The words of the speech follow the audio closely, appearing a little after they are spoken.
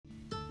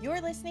You're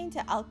listening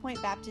to Elk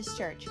Point Baptist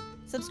Church.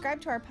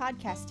 Subscribe to our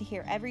podcast to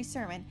hear every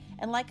sermon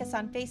and like us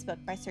on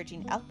Facebook by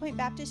searching Elk Point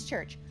Baptist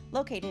Church,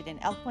 located in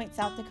Elk Point,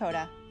 South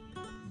Dakota.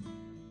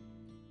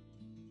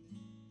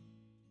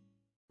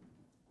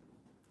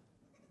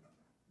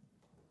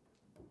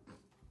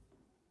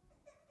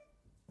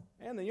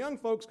 And the young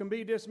folks can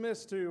be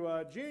dismissed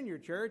to junior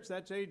church.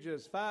 That's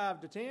ages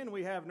 5 to 10.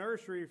 We have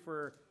nursery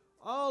for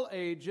all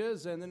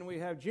ages, and then we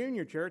have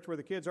junior church where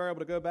the kids are able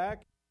to go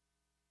back,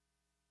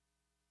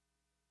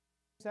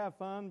 have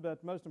fun,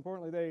 but most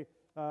importantly, they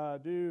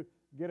do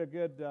get a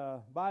good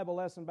Bible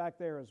lesson back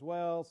there as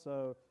well.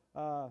 So,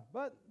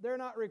 but they're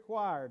not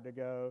required to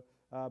go.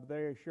 But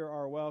they sure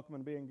are welcome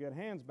and be in good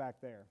hands back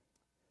there.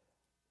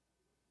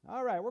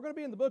 All right, we're going to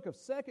be in the book of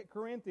 2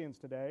 Corinthians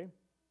today.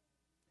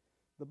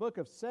 The book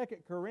of 2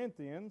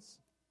 Corinthians.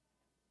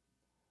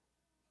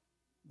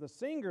 The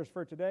singers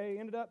for today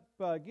ended up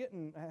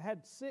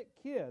had sick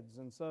kids,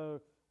 and so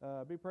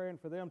be praying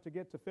for them to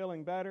get to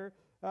feeling better.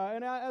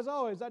 And as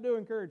always, I do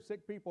encourage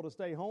sick people to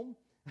stay home,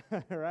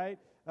 right,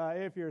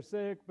 if you're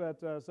sick. But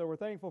so we're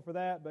thankful for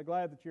that, but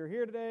glad that you're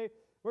here today.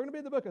 We're going to be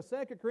in the book of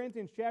 2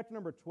 Corinthians, chapter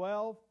number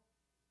 12.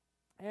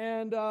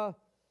 And I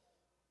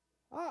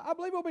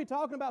believe we'll be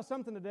talking about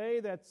something today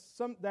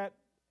that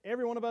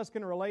every one of us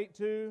can relate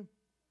to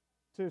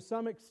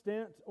some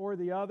extent or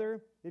the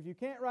other. If you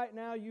can't right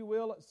now, you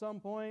will at some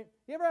point.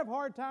 You ever have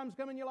hard times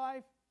come in your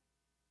life?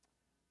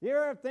 You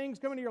ever have things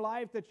come into your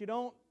life that you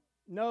don't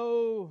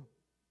know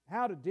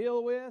how to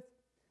deal with?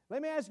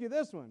 Let me ask you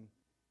this one.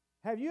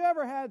 Have you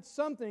ever had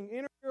something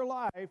enter your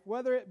life,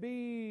 whether it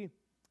be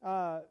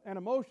an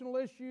emotional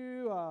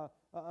issue, a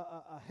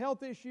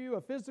health issue,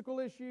 a physical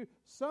issue,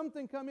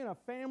 something come in, a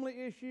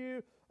family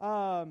issue,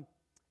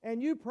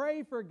 and you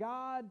pray for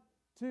God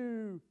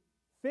to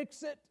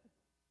fix it?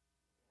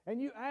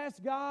 And you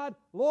ask God,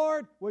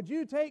 Lord, would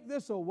you take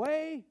this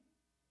away?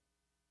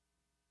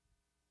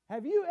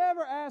 Have you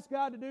ever asked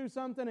God to do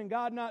something and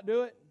God not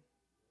do it?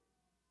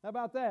 How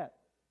about that?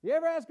 You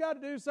ever ask God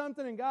to do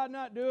something and God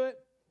not do it?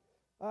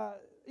 A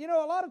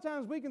lot of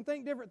times we can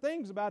think different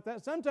things about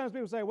that. Sometimes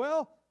people say,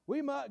 well,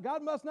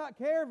 God must not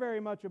care very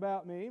much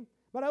about me.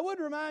 But I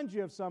would remind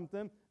you of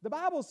something. The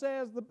Bible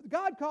says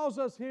God calls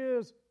us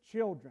His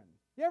children.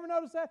 You ever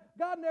notice that?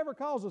 God never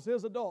calls us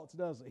His adults,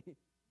 does He?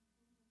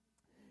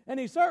 And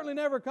He certainly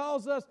never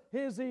calls us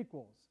His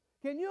equals.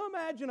 Can you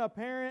imagine a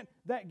parent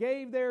that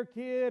gave their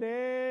kid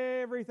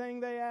everything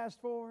they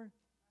asked for?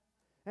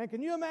 And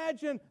can you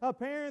imagine a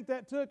parent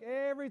that took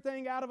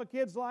everything out of a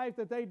kid's life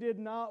that they did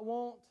not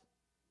want?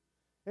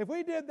 If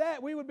we did that,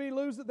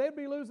 they'd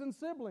be losing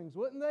siblings,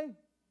 wouldn't they?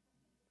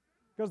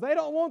 Because they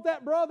don't want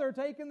that brother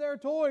taking their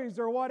toys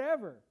or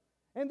whatever.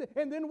 And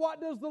then what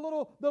does the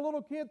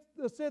little kid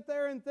sit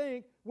there and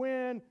think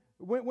when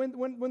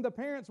the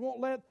parents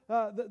won't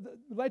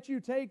let you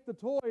take the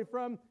toy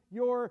from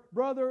your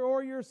brother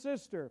or your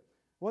sister?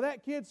 Well,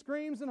 that kid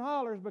screams and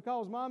hollers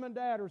because mom and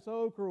dad are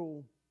so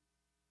cruel.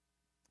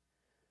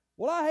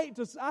 Well,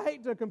 I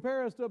hate to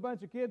compare us to a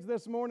bunch of kids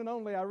this morning,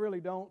 only I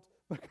really don't,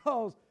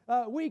 because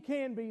we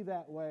can be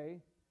that way.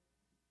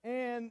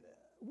 And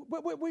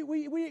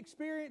we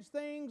experience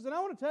things, and I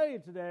want to tell you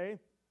today,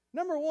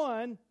 number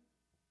one,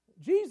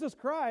 Jesus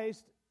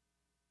Christ,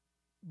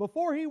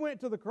 before He went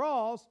to the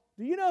cross,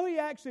 do you know He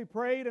actually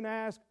prayed and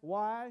asked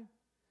why?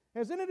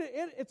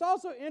 It's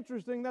also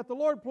interesting that the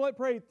Lord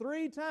prayed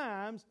 3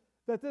 times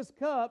that this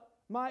cup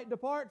might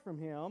depart from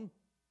Him.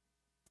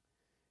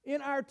 In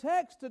our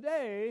text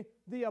today,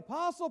 the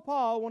Apostle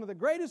Paul, one of the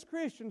greatest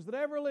Christians that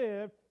ever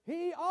lived,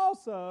 he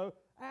also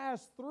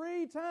asked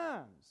 3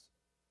 times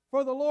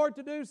for the Lord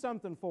to do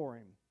something for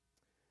him.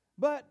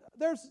 But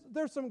there's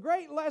some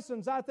great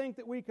lessons, I think,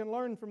 that we can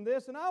learn from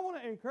this, and I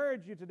want to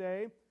encourage you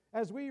today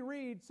as we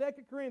read 2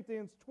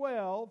 Corinthians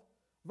 12,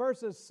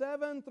 verses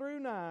 7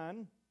 through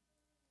 9,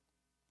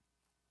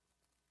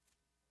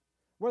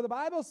 where the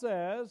Bible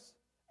says,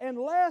 "And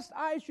lest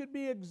I should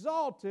be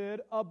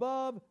exalted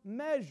above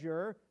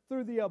measure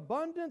through the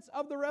abundance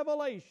of the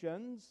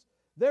revelations,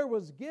 there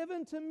was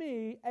given to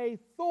me a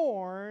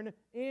thorn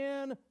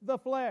in the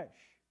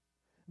flesh,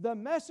 the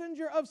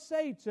messenger of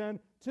Satan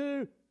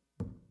to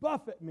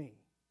buffet me."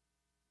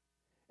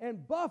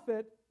 And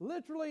buffet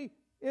literally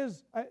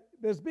is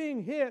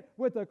being hit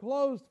with a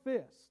closed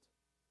fist.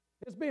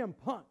 It's being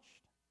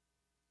punched.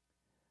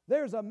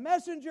 There's a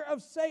messenger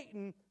of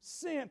Satan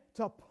sent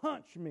to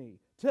punch me,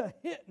 to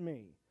hit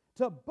me,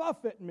 to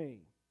buffet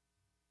me,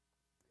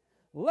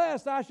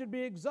 lest I should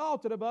be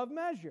exalted above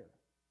measure.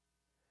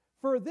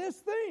 For this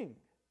thing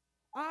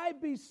I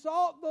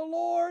besought the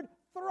Lord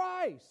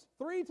thrice,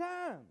 3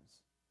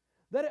 times,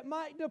 that it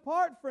might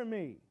depart from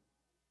me.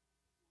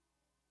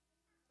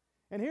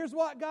 And here's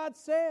what God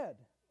said: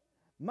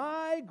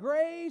 "My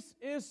grace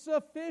is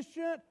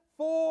sufficient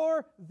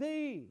for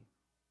thee,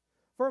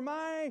 for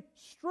my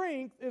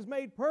strength is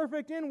made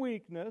perfect in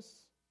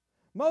weakness.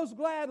 Most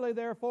gladly,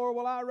 therefore,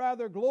 will I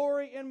rather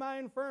glory in my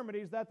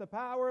infirmities, that the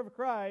power of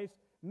Christ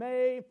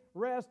may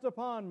rest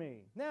upon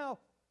me." Now,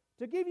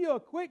 to give you a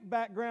quick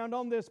background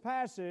on this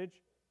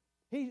passage,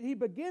 he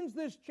begins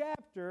this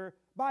chapter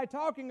by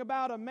talking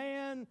about a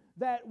man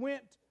that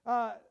went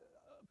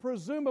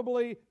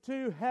presumably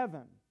to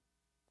heaven,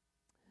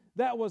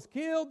 that was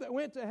killed, that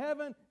went to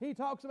heaven. He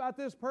talks about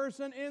this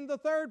person in the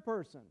third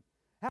person.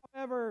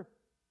 However,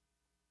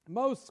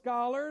 most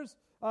scholars,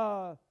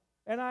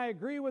 and I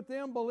agree with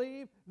them,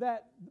 believe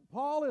that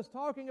Paul is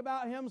talking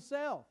about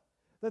himself,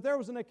 that there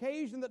was an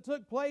occasion that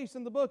took place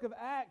in the book of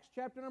Acts,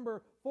 chapter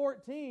number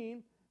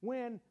 14,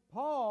 when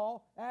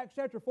Paul, Acts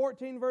chapter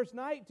 14, verse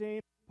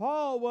 19,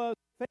 Paul was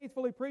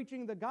faithfully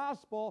preaching the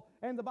gospel,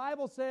 and the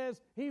Bible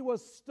says he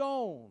was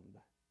stoned.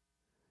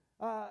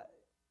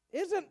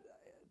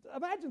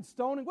 Imagine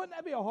stoning. Wouldn't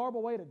that be a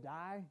horrible way to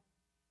die?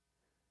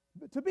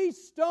 To be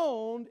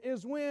stoned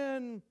is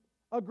when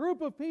a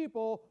group of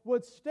people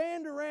would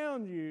stand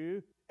around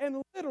you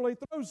and literally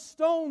throw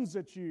stones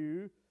at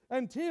you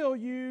until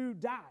you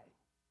die.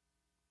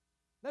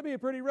 That'd be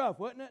pretty rough,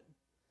 wouldn't it?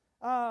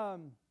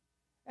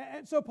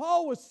 And so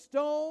Paul was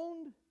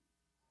stoned.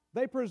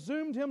 They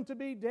presumed him to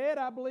be dead.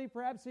 I believe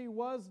perhaps he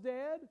was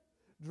dead.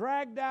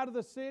 Dragged out of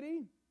the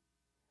city.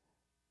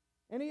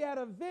 And he had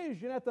a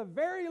vision, at the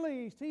very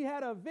least, he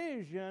had a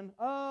vision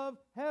of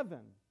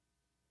heaven.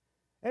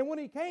 And when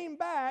he came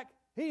back,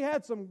 he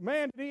had some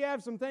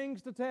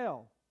things to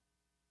tell.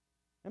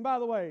 And by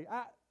the way,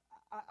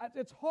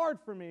 it's hard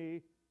for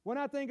me when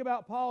I think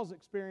about Paul's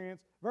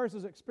experience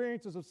versus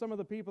experiences of some of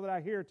the people that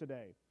I hear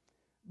today.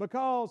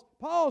 Because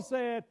Paul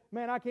said,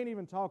 man, I can't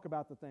even talk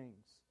about the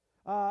things.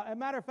 As a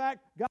matter of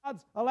fact,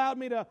 God's allowed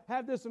me to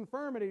have this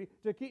infirmity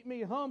to keep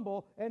me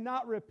humble and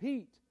not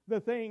repeat the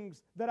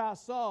things that I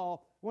saw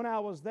when I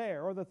was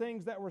there, or the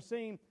things that were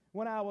seen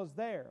when I was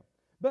there.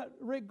 But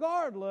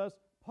regardless,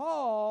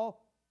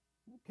 Paul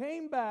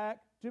came back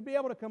to be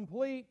able to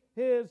complete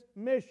his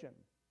mission.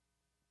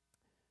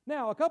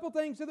 Now, a couple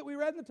things that we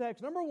read in the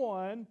text. Number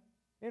one,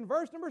 in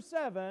verse number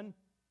 7,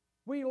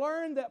 we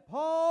learned that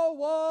Paul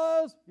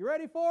was, you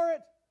ready for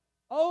it?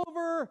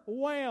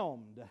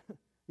 Overwhelmed.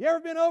 You ever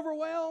been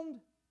overwhelmed?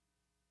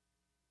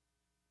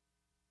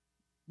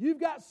 You've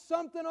got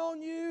something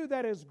on you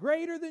that is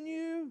greater than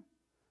you,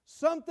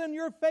 something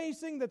you're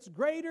facing that's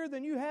greater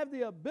than you have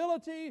the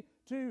ability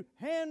to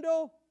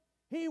handle.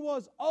 He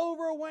was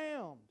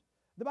overwhelmed.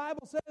 The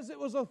Bible says it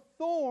was a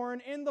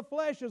thorn in the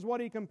flesh is what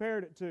he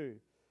compared it to.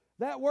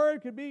 That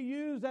word could be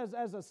used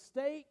as a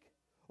stake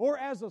or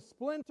as a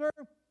splinter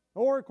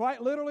or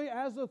quite literally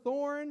as a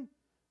thorn.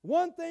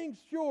 One thing's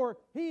sure,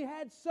 he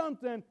had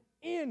something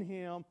in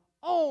him,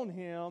 on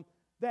him,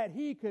 that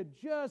he could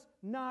just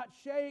not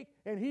shake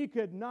and he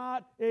could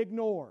not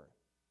ignore.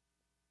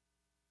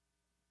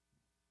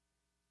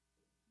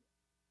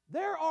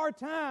 There are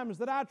times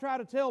that I try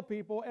to tell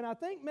people, and I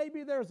think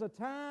maybe there's a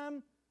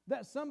time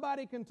that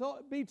somebody can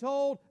be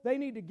told they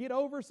need to get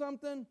over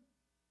something,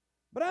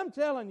 but I'm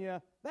telling you,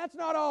 that's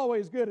not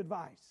always good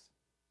advice.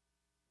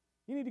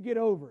 You need to get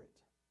over it.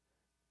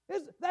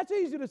 That's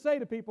easy to say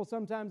to people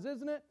sometimes,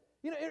 isn't it?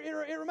 You know,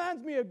 it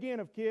reminds me again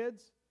of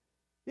kids.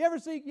 You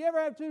ever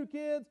have two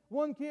kids?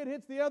 One kid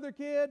hits the other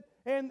kid,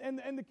 and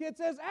the kid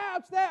says,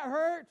 "Ouch, that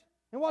hurt."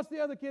 And what's the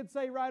other kid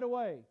say right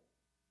away?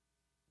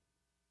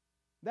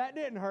 "That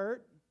didn't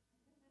hurt."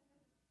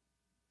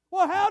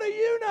 Well, how do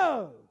you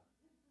know?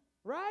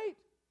 Right?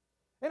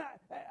 And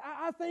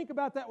I think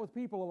about that with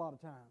people a lot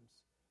of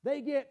times.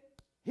 They get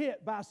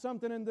hit by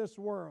something in this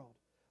world.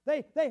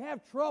 They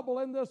have trouble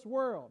in this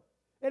world.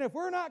 And if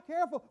we're not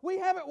careful, we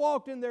haven't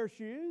walked in their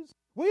shoes.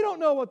 We don't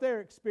know what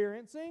they're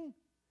experiencing.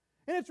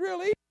 And it's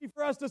real easy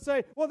for us to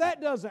say, well, that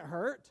doesn't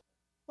hurt.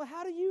 Well,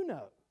 how do you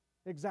know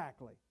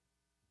exactly?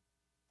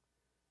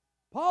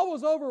 Paul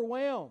was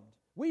overwhelmed.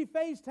 We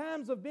face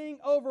times of being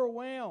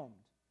overwhelmed.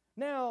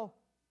 Now,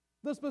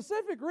 the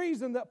specific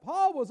reason that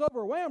Paul was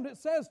overwhelmed, it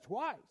says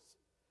twice,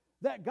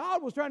 that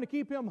God was trying to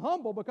keep him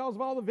humble because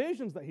of all the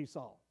visions that he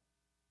saw.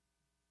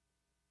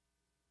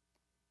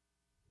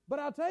 But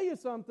I'll tell you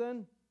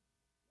something,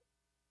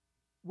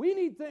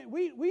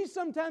 we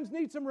sometimes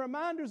need some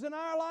reminders in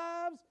our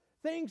lives,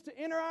 things to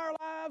enter our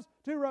lives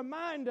to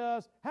remind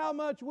us how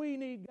much we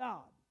need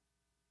God.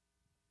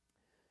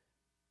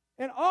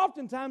 And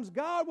oftentimes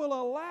God will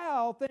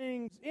allow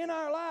things in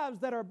our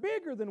lives that are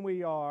bigger than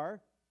we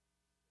are.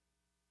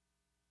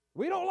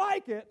 We don't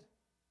like it,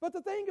 but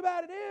the thing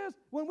about it is,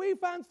 when we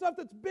find stuff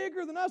that's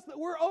bigger than us that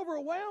we're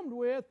overwhelmed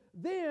with,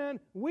 then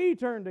we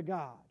turn to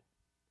God.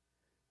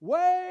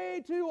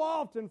 Way too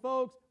often,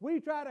 folks, we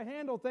try to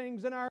handle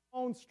things in our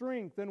own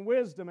strength and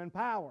wisdom and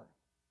power.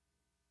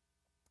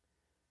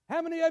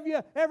 How many of you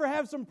ever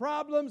have some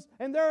problems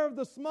and they're of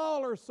the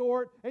smaller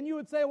sort and you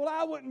would say, well,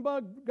 I wouldn't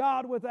bug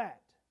God with that?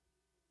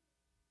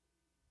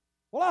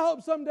 Well, I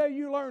hope someday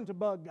you learn to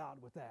bug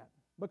God with that,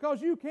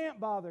 because you can't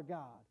bother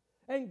God.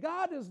 And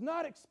God is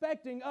not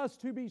expecting us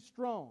to be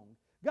strong.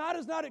 God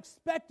is not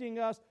expecting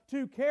us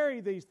to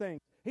carry these things.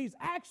 He's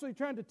actually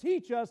trying to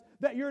teach us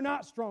that you're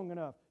not strong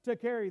enough to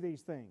carry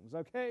these things,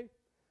 okay?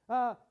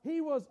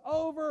 He was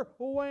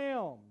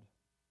overwhelmed.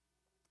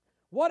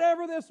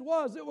 Whatever this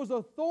was, it was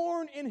a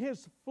thorn in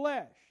his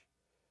flesh.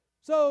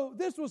 So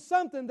this was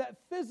something that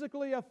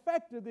physically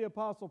affected the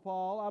Apostle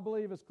Paul, I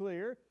believe is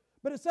clear.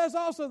 But it says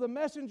also the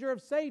messenger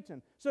of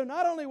Satan. So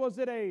not only was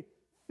it a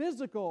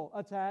physical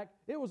attack,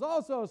 it was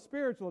also a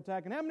spiritual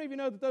attack. And how many of you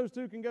know that those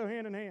two can go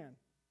hand in hand?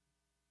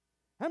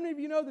 How many of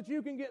you know that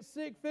you can get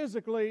sick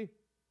physically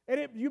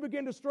and you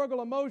begin to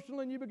struggle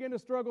emotionally and you begin to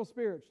struggle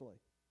spiritually?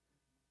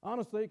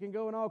 Honestly, it can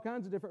go in all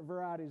kinds of different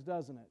varieties,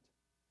 doesn't it?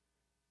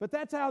 But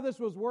that's how this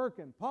was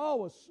working.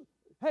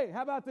 Hey,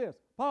 how about this?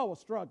 Paul was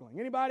struggling.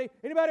 Anybody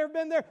ever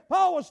been there?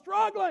 Paul was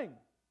struggling.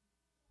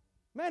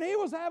 Man, he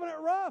was having it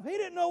rough. He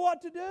didn't know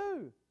what to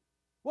do.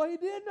 Well, he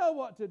did know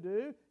what to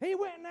do. He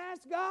went and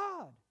asked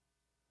God,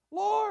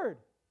 Lord,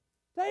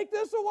 take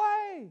this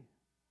away.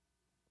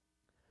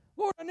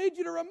 Lord, I need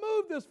you to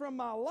remove this from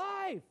my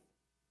life.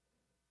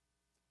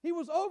 He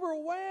was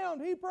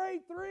overwhelmed. He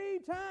prayed 3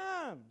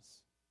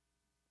 times.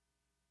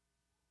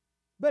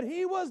 But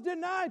he was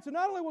denied. So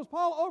not only was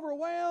Paul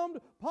overwhelmed,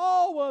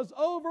 Paul was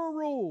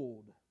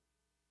overruled.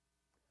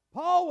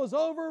 Paul was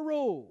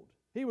overruled.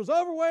 He was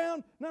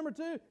overwhelmed. Number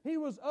 2, he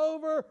was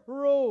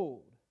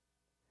overruled.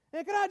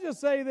 And can I just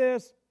say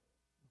this?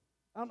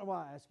 I don't know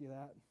why I ask you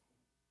that.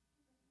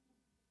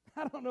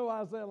 I don't know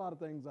why I say a lot of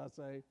things I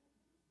say.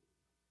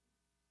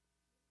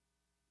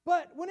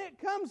 But when it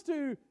comes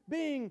to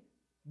being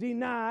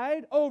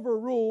denied,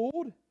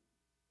 overruled,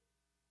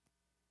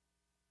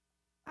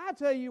 I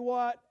tell you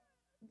what,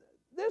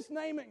 this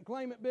name it and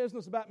claim it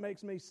business about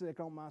makes me sick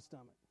on my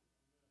stomach.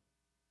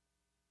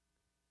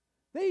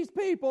 These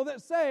people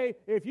that say,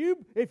 if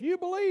you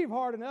believe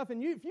hard enough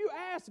and if you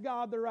ask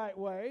God the right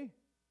way,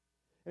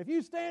 if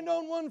you stand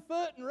on one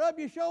foot and rub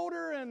your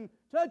shoulder and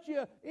touch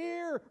your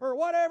ear or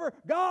whatever,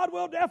 God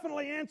will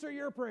definitely answer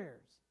your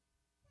prayers.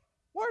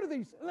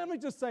 Let me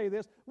just say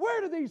this,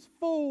 where do these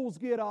fools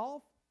get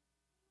off?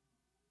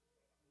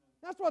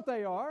 That's what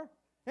they are.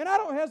 And I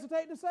don't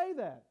hesitate to say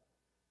that.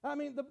 I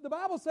mean, the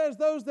Bible says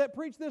those that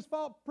preach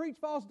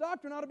false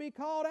doctrine ought to be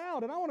called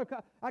out. And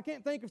I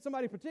can't think of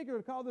somebody particular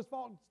to call this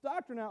false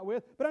doctrine out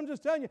with, but I'm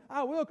just telling you,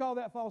 I will call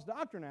that false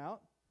doctrine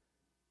out.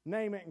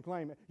 Name it and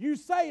claim it. You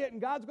say it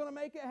and God's going to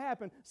make it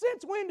happen.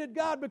 Since when did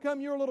God become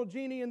your little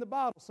genie in the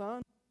bottle,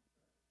 son?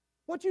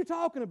 What you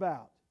talking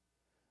about?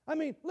 I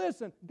mean,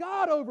 listen,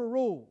 God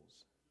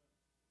overrules.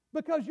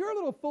 Because your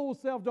little fool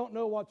self don't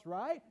know what's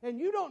right, and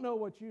you don't know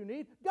what you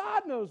need.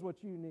 God knows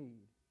what you need.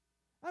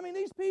 I mean,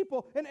 these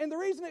people, and the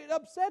reason it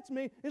upsets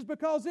me is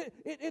because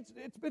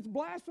it's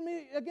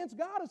blasphemy against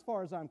God as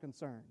far as I'm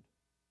concerned.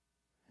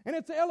 And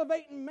it's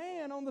elevating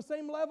man on the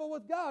same level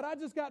with God. I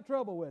just got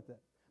trouble with it.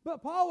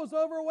 But Paul was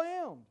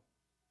overwhelmed.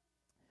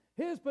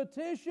 His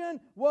petition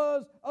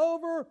was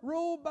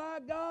overruled by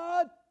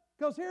God,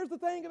 because here's the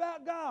thing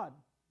about God.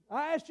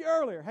 I asked you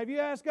earlier, have you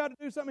asked God to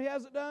do something He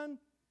hasn't done?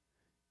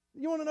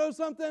 You want to know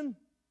something?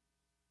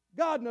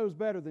 God knows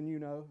better than you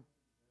know.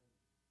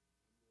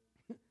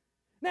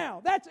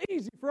 Now, that's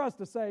easy for us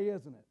to say,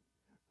 isn't it?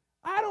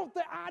 I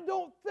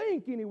don't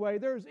think anyway,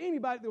 there's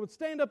anybody that would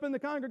stand up in the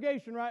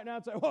congregation right now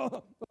and say,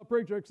 well,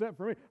 preacher, except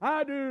for me,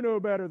 I do know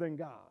better than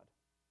God.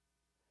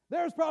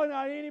 There's probably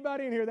not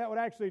anybody in here that would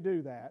actually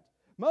do that.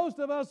 Most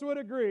of us would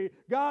agree,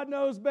 God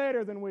knows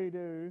better than we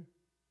do.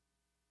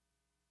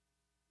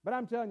 But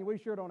I'm telling you, we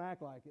sure don't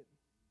act like it.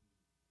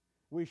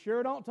 We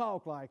sure don't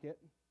talk like it.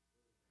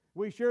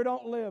 We sure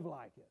don't live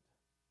like it.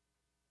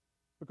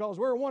 Because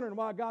we're wondering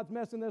why God's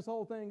messing this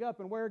whole thing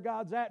up and where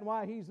God's at and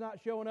why He's not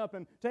showing up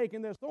and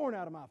taking this thorn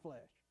out of my flesh.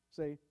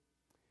 See?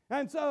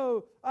 And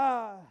so,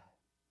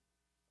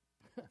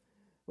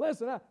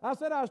 listen, I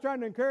said I was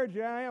trying to encourage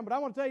you, I am, but I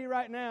want to tell you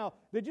right now,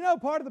 did you know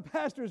part of the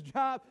pastor's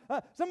job,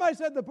 somebody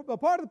said the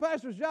part of the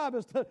pastor's job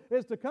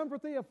is to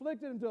comfort the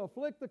afflicted and to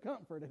afflict the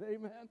comforted,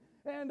 amen?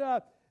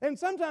 And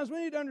sometimes we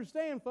need to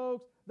understand,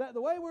 folks, that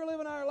the way we're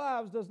living our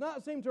lives does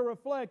not seem to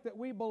reflect that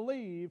we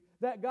believe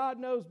that God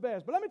knows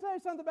best. But let me tell you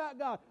something about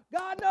God.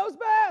 God knows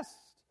best.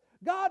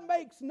 God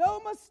makes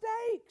no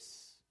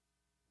mistakes.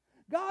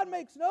 God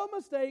makes no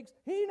mistakes.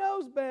 He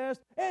knows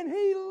best, and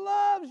He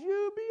loves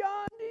you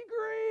beyond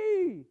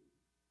degree.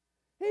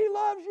 He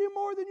loves you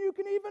more than you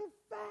can even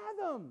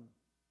fathom.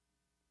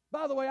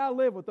 By the way, I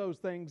live with those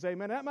things,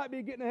 amen. That might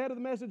be getting ahead of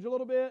the message a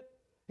little bit.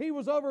 He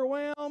was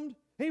overwhelmed.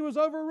 He was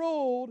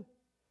overruled.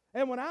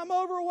 And when I'm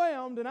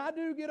overwhelmed, and I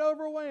do get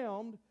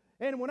overwhelmed,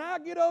 and when I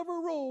get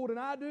overruled, and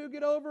I do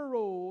get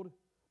overruled,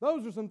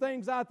 those are some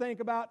things I think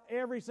about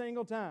every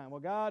single time.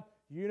 Well, God,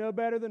 you know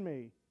better than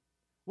me.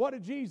 What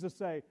did Jesus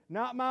say?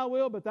 Not my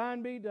will, but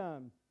thine be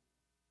done.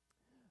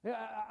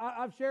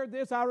 I've shared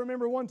this. I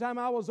remember one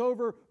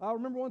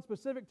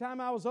specific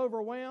time I was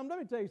overwhelmed. Let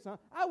me tell you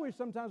something. I wish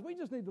sometimes we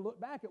just need to look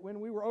back at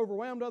when we were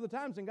overwhelmed other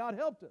times and God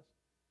helped us.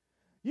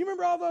 You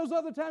remember all those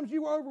other times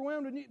you were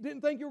overwhelmed and you didn't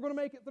think you were going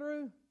to make it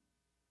through?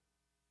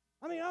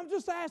 I mean, I'm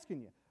just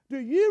asking you. Do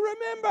you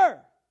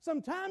remember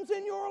some times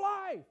in your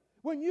life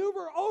when you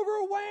were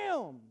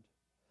overwhelmed,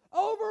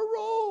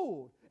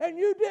 overruled, and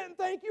you didn't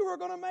think you were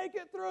going to make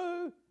it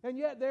through, and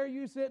yet there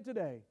you sit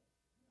today?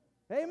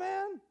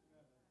 Amen?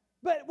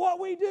 But what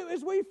we do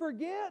is we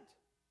forget,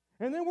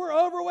 And then we're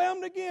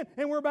overwhelmed again,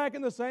 and we're back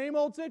in the same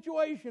old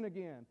situation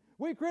again.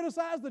 We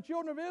criticize the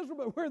children of Israel,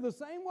 but we're the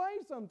same way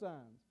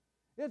sometimes.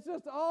 It's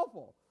just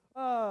awful.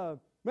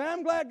 Man,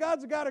 I'm glad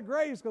God's a God of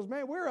grace because,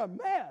 man, we're a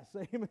mess,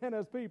 amen,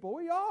 as people.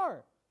 We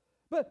are.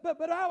 But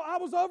I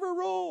was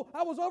overruled.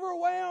 I was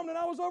overwhelmed, and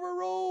I was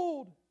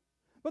overruled.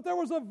 But there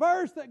was a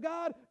verse that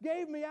God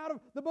gave me out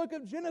of the book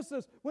of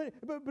Genesis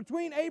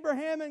between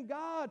Abraham and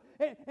God.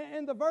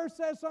 And the verse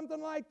says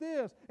something like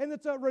this. And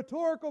it's a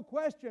rhetorical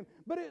question.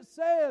 But it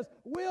says,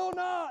 will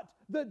not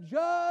the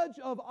judge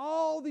of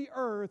all the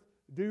earth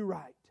do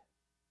right?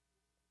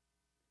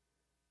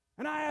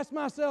 And I asked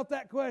myself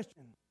that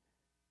question.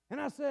 And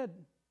I said,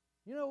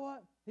 you know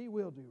what? He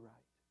will do right.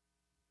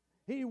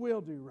 He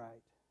will do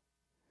right.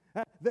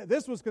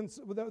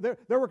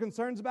 There were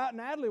concerns about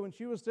Natalie when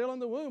she was still in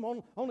the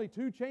womb. Only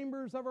 2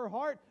 chambers of her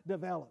heart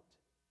developed.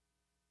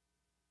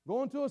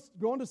 Going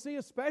to see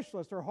a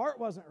specialist, her heart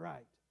wasn't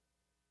right.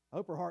 I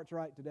hope her heart's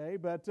right today,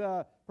 but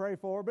pray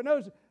for her.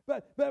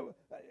 But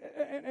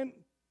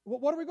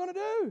what are we going to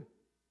do?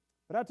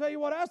 But I tell you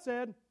what I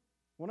said.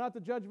 Will not the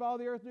judge of all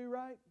the earth do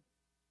right?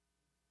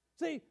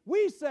 See,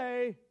 we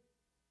say,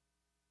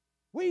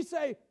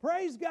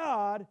 praise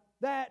God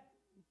that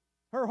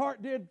her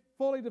heart did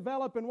fully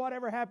develop and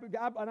whatever happened,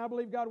 and I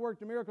believe God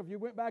worked a miracle if you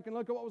went back and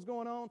look at what was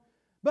going on.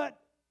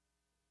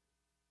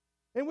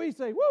 And we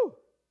say, woo,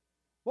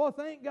 well,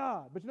 thank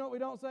God. But you know what we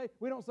don't say?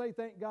 We don't say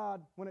thank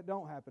God when it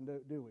don't happen,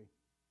 do we?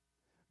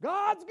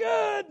 God's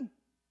good.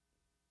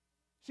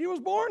 She was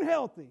born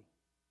healthy.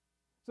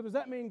 So does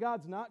that mean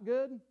God's not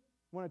good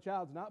when a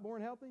child's not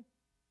born healthy?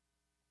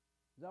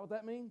 Is that what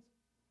that means?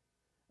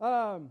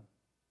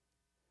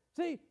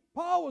 See,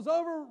 Paul was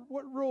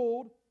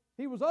overruled.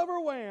 He was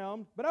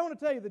overwhelmed, but I want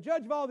to tell you, the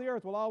judge of all the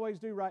earth will always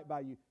do right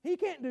by you. He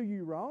can't do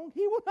you wrong.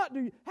 He will not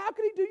do you. How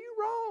could he do you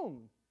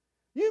wrong?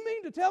 You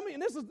mean to tell me,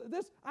 and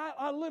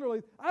I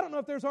literally, I don't know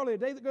if there's hardly a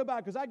day that go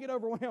by because I get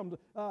overwhelmed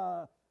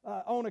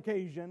on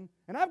occasion,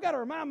 and I've got to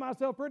remind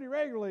myself pretty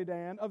regularly,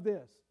 Dan, of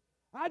this.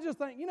 I just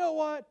think, you know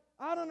what?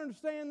 I don't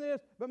understand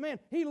this, but man,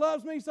 he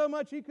loves me so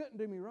much he couldn't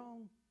do me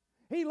wrong.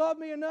 He loved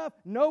me enough,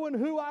 knowing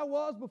who I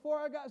was before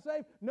I got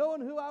saved, knowing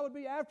who I would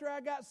be after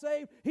I got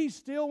saved. He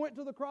still went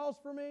to the cross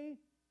for me.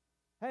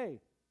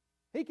 Hey,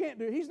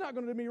 he's not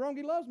going to do me wrong.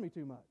 He loves me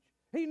too much.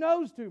 He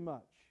knows too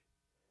much.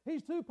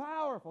 He's too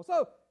powerful.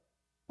 So,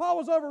 Paul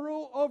was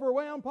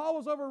overwhelmed. Paul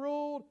was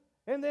overruled.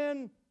 And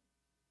then,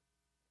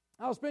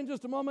 I'll spend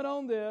just a moment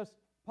on this.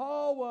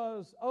 Paul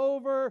was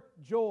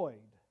overjoyed.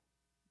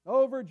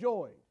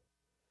 Overjoyed.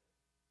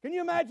 Can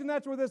you imagine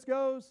that's where this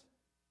goes?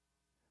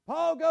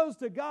 Paul goes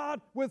to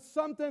God with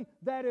something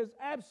that is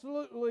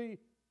absolutely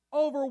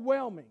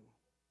overwhelming.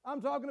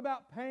 I'm talking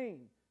about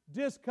pain,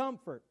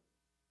 discomfort,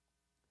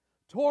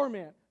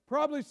 torment,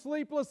 probably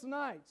sleepless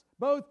nights,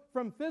 both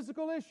from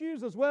physical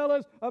issues as well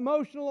as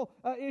emotional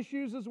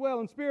issues as well,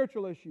 and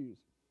spiritual issues.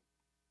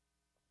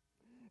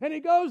 And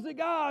he goes to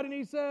God and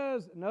he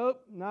says,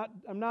 nope,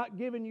 I'm not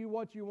giving you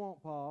what you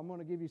want, Paul. I'm going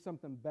to give you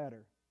something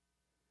better.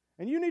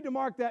 And you need to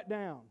mark that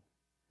down.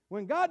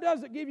 When God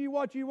doesn't give you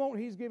what you want,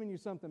 He's giving you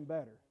something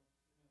better.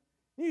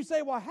 And you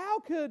say, well, how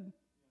could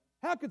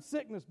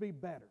sickness be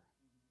better?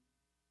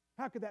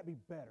 How could that be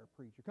better,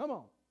 preacher? Come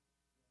on.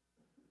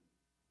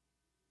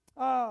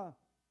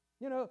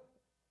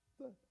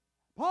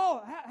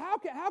 Paul,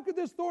 how could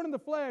this thorn in the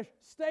flesh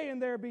stay in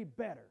there be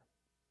better?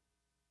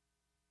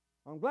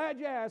 I'm glad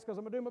you asked because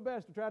I'm going to do my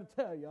best to try to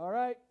tell you, all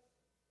right?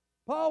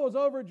 Paul was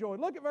overjoyed.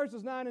 Look at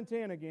verses 9 and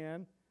 10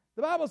 again.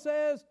 The Bible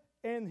says,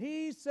 and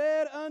he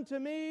said unto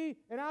me,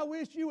 and I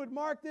wish you would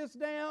mark this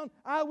down.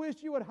 I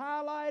wish you would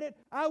highlight it.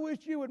 I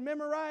wish you would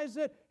memorize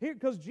it.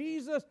 Because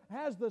Jesus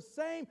has the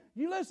same,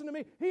 you listen to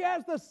me, He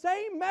has the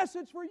same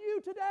message for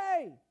you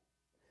today.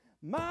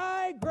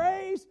 My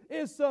grace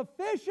is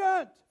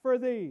sufficient for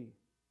thee.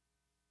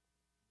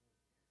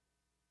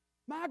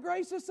 My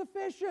grace is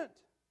sufficient.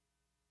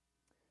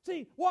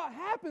 See, what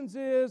happens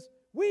is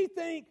we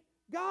think,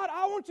 God,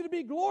 I want you to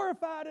be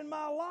glorified in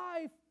my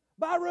life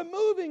by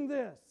removing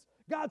this.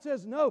 God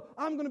says, no,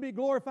 I'm going to be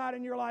glorified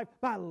in your life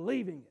by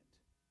leaving it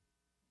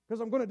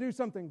because I'm going to do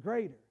something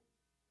greater.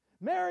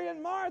 Mary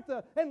and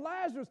Martha and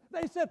Lazarus,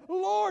 they said,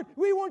 Lord,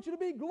 we want you to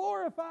be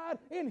glorified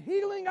in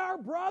healing our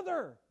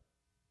brother.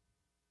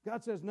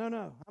 God says, no,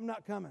 I'm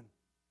not coming.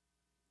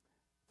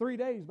 3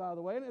 days, by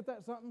the way, isn't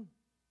that something?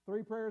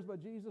 3 prayers by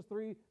Jesus,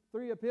 three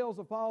appeals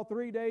of Paul,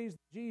 3 days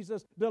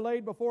Jesus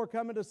delayed before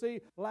coming to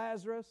see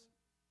Lazarus.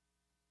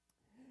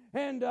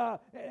 And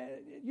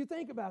you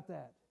think about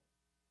that.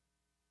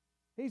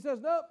 He says,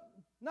 nope,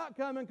 not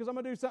coming because I'm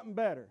going to do something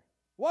better.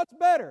 What's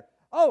better?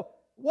 Oh,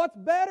 what's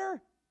better?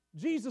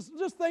 Jesus,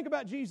 just think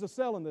about Jesus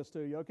selling this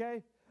to you,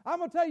 okay? I'm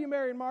going to tell you,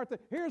 Mary and Martha,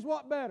 here's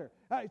what better.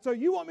 So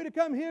you want me to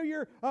come heal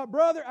your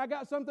brother? I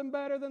got something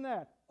better than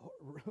that.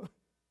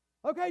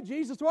 Okay,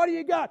 Jesus, what do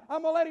you got?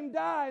 I'm going to let him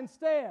die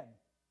instead.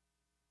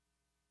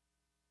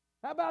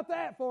 How about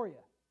that for you?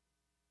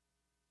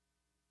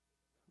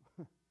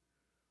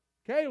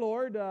 Okay,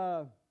 Lord,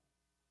 that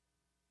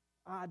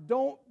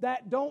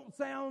don't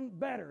sound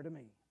better to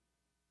me.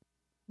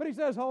 But he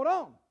says, hold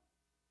on.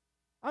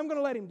 I'm going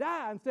to let him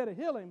die instead of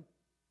heal him,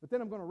 but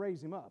then I'm going to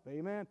raise him up.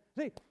 Amen?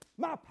 See,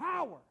 my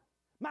power,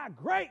 my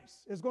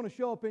grace is going to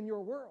show up in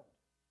your world.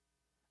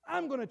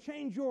 I'm going to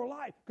change your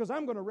life because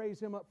I'm going to raise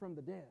him up from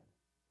the dead.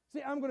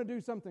 See, I'm going to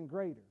do something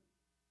greater.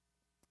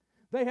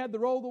 They had to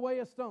roll away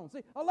a stone.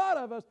 See, a lot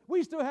of us,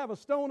 we still have a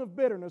stone of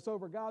bitterness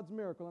over God's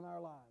miracle in our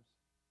lives.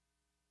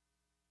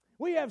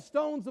 We have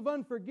stones of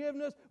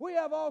unforgiveness. We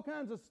have all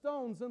kinds of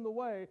stones in the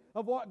way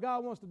of what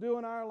God wants to do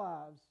in our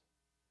lives.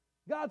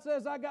 God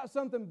says, I got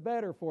something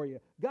better for you.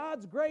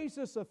 God's grace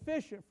is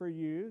sufficient for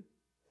you.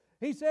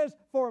 He says,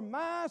 for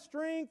my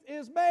strength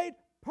is made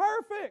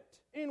perfect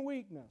in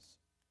weakness.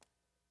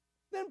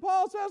 Then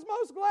Paul says,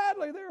 most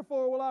gladly,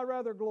 therefore, will I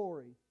rather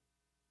glory.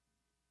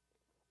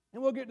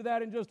 And we'll get to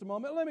that in just a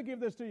moment. Let me give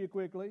this to you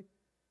quickly.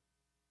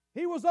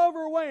 He was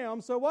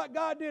overwhelmed, so what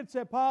God did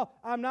said, Paul,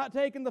 I'm not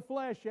taking the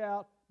flesh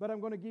out, but I'm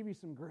going to give you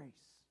some grace.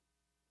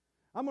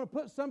 I'm going to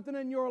put something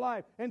in your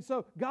life. And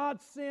so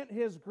God sent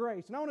His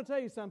grace. And I want to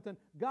tell you something.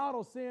 God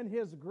will send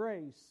His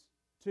grace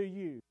to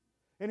you.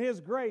 And His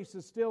grace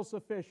is still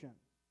sufficient.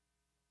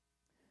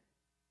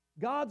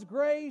 God's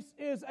grace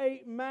is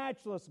a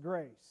matchless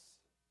grace.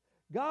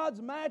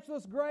 God's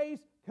matchless grace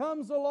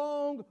comes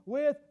along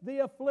with the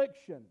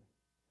affliction.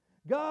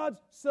 God's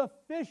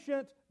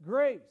sufficient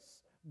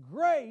grace.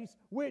 Grace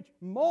which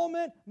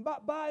moment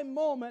by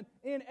moment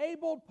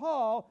enabled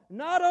Paul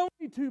not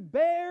only to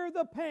bear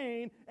the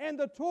pain and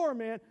the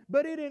torment,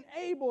 but it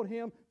enabled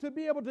him to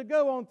be able to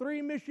go on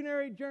 3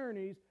 missionary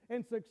journeys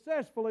and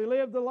successfully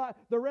live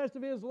the rest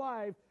of his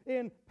life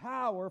in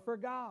power for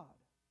God.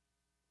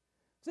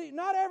 See,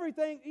 not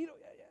everything, you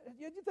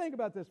think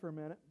about this for a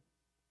minute.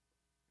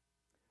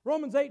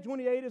 Romans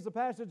 8:28 is a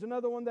passage,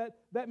 another one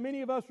that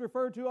many of us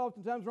refer to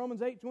oftentimes,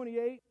 Romans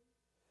 8:28.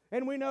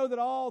 And we know that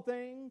all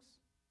things,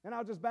 and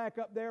I'll just back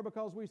up there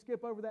because we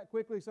skip over that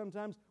quickly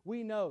sometimes,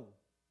 we know.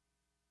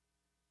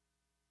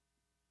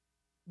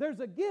 There's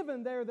a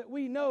given there that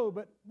we know,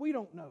 but we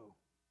don't know.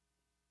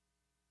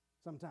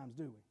 Sometimes,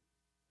 do we?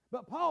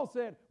 But Paul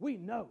said, we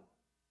know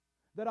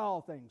that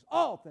all things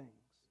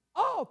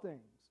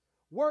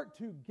work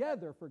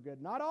together for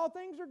good. Not all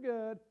things are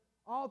good.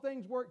 All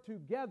things work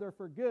together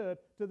for good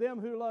to them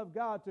who love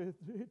God,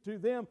 to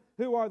them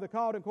who are the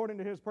called according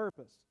to His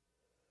purpose.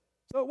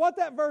 So what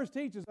that verse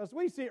teaches us,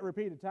 we see it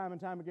repeated time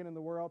and time again in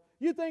the world.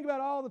 You think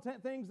about all the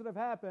things that have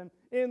happened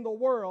in the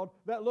world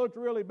that looked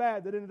really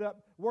bad that ended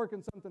up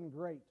working something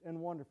great and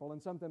wonderful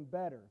and something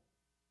better.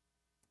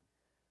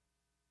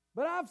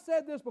 But I've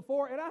said this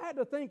before, and I had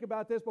to think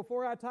about this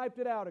before I typed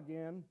it out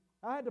again.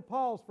 I had to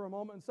pause for a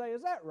moment and say,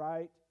 is that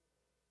right?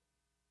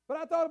 But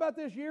I thought about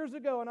this years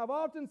ago, and I've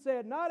often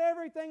said, not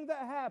everything that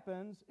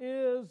happens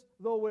is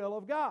the will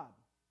of God.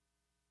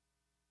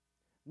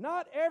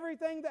 Not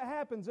everything that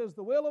happens is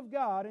the will of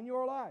God in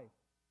your life.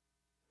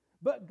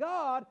 But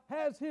God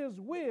has His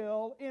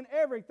will in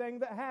everything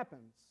that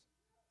happens.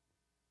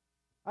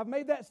 I've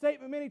made that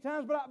statement many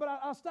times, but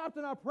I stopped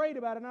and I prayed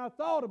about it, and I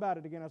thought about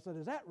it again. I said,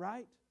 is that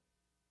right?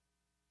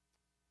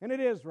 And it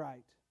is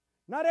right.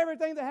 Not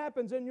everything that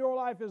happens in your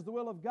life is the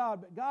will of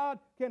God, but God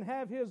can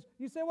have His...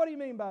 You say, what do you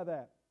mean by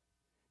that?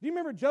 Do you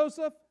remember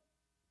Joseph?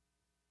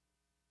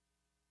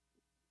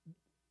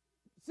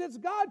 Since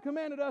God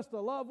commanded us to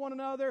love one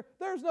another,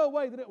 there's no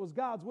way that it was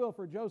God's will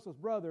for Joseph's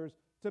brothers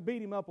to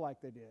beat him up like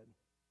they did,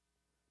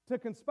 to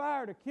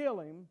conspire to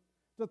kill him,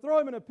 to throw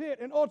him in a pit,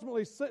 and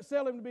ultimately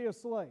sell him to be a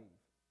slave.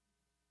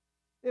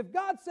 If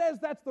God says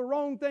that's the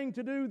wrong thing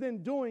to do,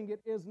 then doing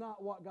it is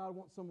not what God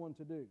wants someone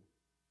to do.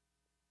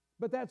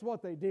 But that's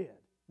what they did.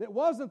 It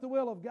wasn't the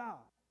will of God.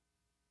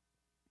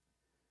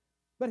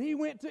 But he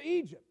went to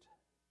Egypt.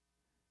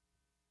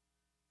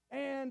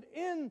 And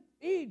in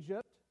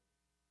Egypt,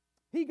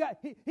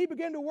 he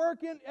began to work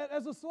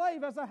as a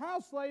slave, as a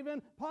house slave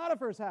in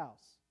Potiphar's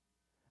house.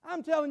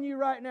 I'm telling you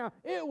right now,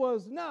 it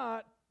was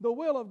not the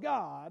will of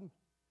God.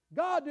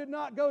 God did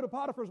not go to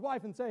Potiphar's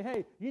wife and say,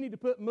 hey, you need to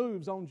put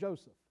moves on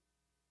Joseph.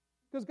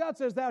 Because God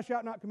says, thou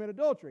shalt not commit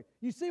adultery.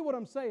 You see what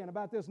I'm saying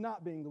about this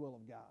not being the will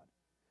of God.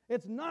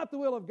 It's not the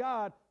will of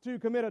God to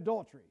commit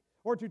adultery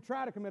or to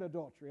try to commit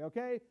adultery,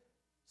 okay?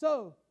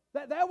 So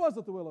that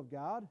wasn't the will of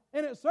God.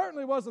 And it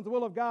certainly wasn't the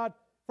will of God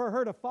for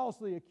her to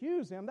falsely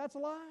accuse him. That's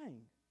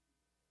lying.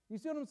 You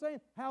see what I'm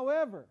saying?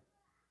 However,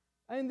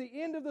 in the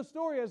end of the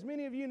story, as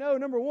many of you know,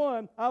 number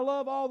one, I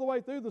love all the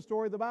way through the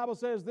story, the Bible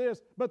says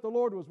this, but the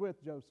Lord was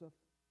with Joseph.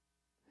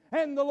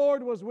 And the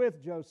Lord was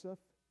with Joseph.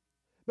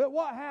 But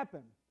what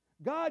happened?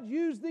 God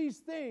used these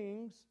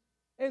things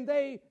and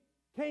they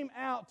came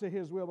out to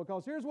His will,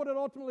 because here's what it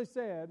ultimately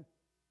said.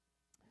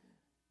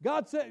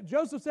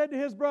 Joseph said to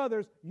his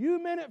brothers,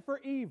 you meant it for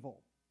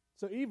evil.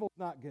 So evil's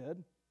not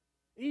good.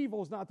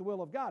 Evil's not the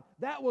will of God.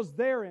 That was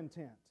their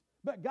intent.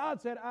 But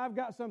God said, I've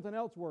got something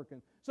else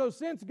working. So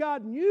since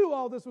God knew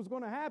all this was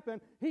going to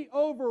happen, He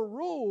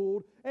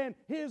overruled and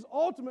His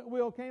ultimate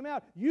will came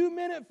out. You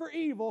meant it for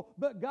evil,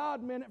 but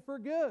God meant it for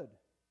good.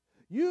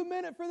 You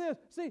meant it for this.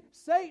 See,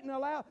 Satan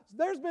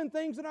there's been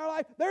things in our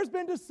life, there's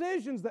been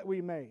decisions that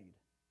we made.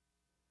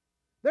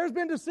 There's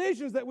been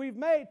decisions that we've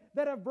made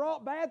that have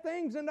brought bad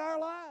things into our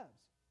lives.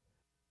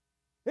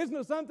 Isn't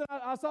it something?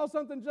 I saw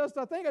something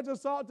I think I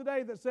just saw it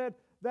today that said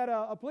that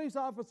a police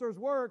officer's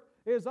work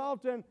is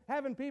often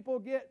having people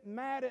get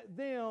mad at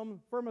them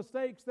for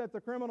mistakes that the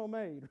criminal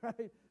made,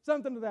 right?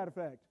 Something to that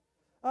effect.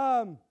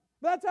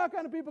 That's how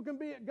kind of people can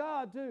be at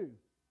God too.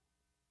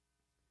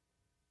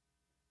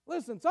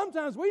 Listen,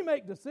 sometimes we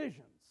make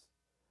decisions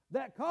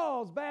that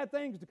cause bad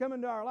things to come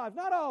into our life.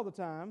 Not all the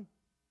time,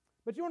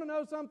 but you want to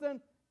know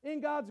something? In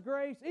God's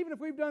grace, even if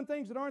we've done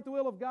things that aren't the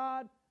will of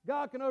God,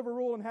 God can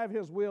overrule and have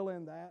His will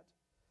in that.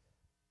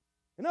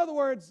 In other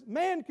words,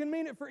 man can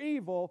mean it for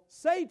evil,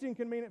 Satan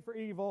can mean it for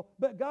evil,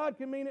 but God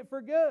can mean it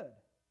for good.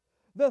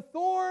 The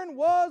thorn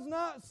was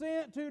not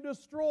sent to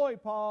destroy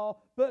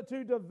Paul, but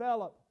to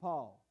develop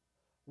Paul.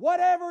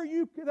 Whatever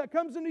that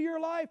comes into your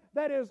life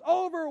that is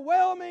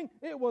overwhelming,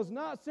 it was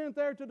not sent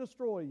there to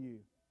destroy you.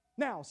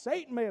 Now,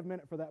 Satan may have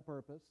meant it for that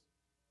purpose,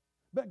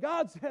 but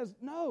God says,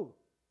 no.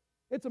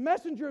 It's a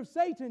messenger of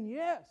Satan,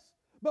 yes.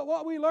 But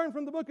what we learn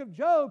from the book of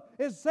Job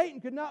is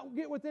Satan could not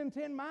get within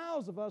 10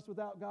 miles of us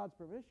without God's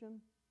permission.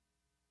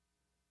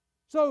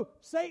 So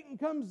Satan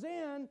comes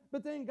in,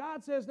 but then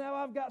God says, now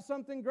I've got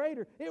something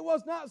greater. It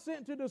was not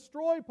sent to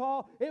destroy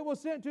Paul. It was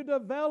sent to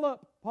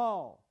develop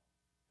Paul.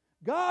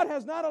 God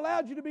has not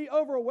allowed you to be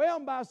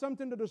overwhelmed by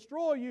something to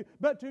destroy you,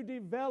 but to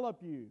develop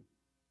you.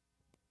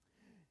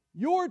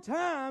 Your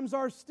times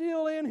are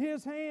still in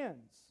His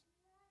hands.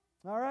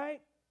 All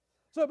right?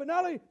 But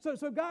not only,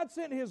 so God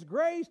sent His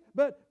grace,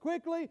 but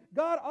quickly,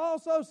 God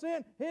also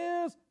sent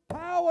His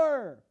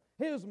power.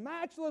 His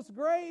matchless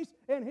grace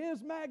and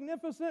His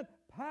magnificent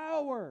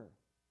power.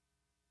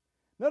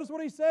 Notice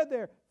what He said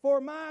there. For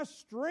my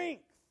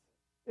strength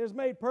is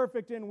made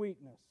perfect in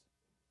weakness.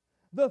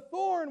 The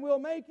thorn will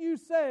make you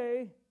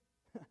say,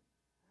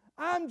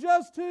 I'm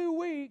just too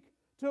weak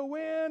to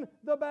win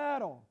the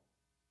battle.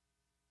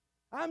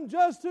 I'm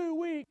just too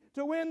weak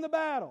to win the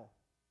battle.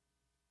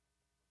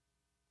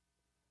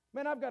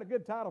 Man, I've got a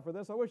good title for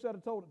this. I wish I'd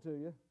have told it to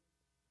you.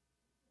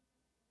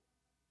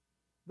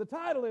 The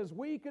title is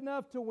Weak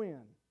Enough to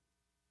Win.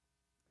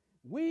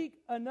 Weak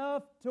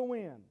enough to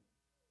win.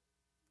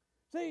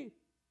 See,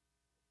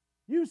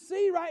 you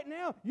see right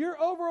now,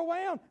 you're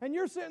overwhelmed, and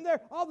you're sitting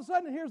there. All of a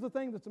sudden, here's the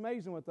thing that's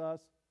amazing with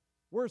us.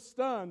 We're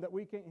stunned that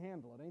we can't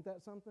handle it. Ain't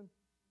that something?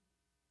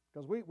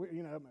 Because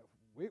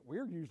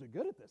we're usually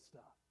good at this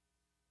stuff.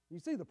 You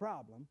see the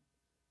problem.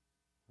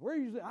 We're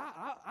usually,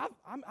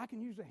 I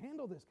can usually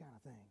handle this kind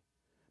of thing.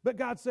 But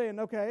God's saying,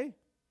 okay.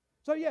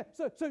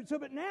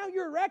 But now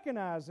you're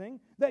recognizing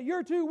that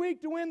you're too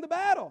weak to win the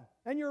battle.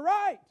 And you're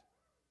right.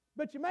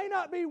 But you may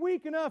not be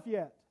weak enough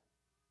yet.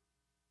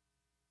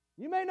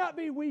 You may not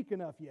be weak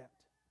enough yet.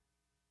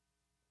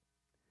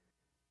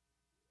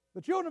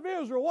 The children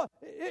of Israel,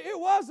 it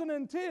wasn't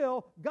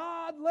until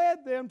God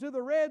led them to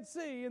the Red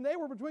Sea, and they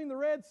were between the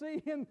Red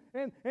Sea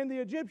and the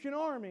Egyptian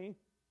army.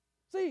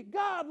 See,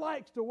 God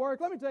likes to work.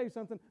 Let me tell you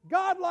something.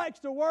 God likes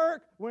to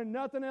work when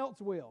nothing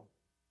else will.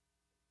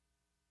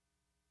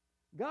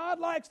 God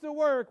likes to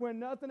work when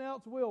nothing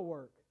else will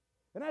work.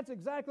 And that's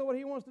exactly what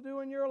He wants to do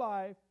in your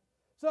life.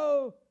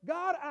 So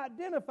God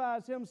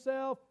identifies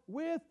Himself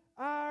with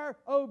our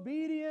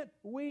obedient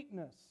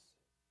weakness.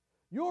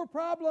 Your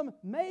problem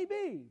may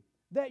be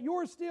that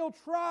you're still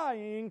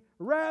trying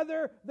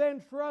rather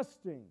than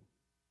trusting.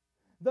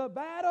 The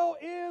battle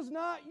is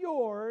not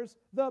yours,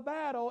 the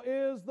battle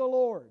is the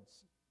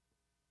Lord's.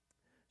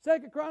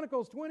 2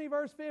 Chronicles 20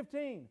 verse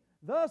 15,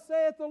 Thus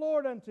saith the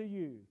Lord unto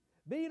you,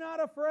 Be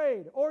not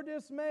afraid or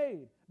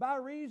dismayed by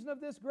reason of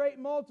this great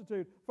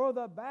multitude, for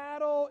the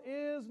battle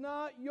is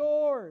not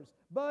yours,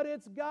 but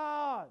it's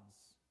God's.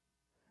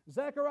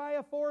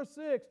 Zechariah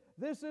 4:6,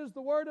 This is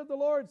the word of the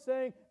Lord,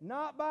 saying,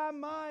 Not by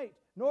might,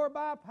 nor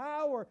by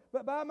power,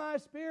 but by my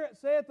Spirit,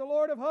 saith the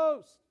Lord of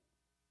hosts.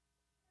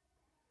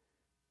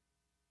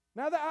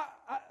 Now,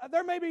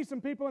 there may be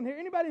some people in here.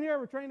 Anybody in here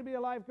ever trained to be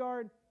a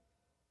lifeguard?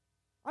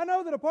 I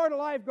know that a part of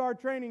lifeguard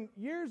training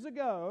years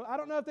ago, I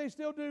don't know if they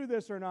still do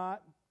this or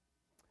not,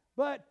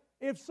 but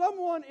if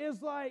someone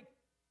is like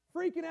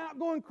freaking out,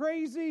 going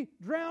crazy,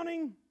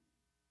 drowning,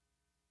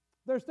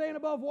 they're staying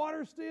above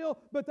water still,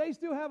 but they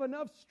still have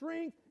enough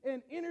strength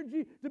and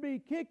energy to be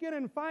kicking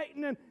and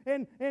fighting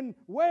and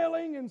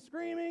wailing and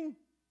screaming.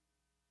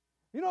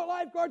 You know what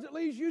lifeguards at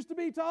least used to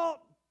be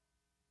taught?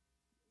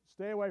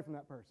 Stay away from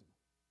that person.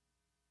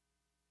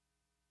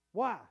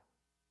 Why?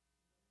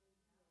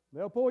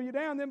 They'll pull you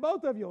down, then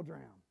both of you will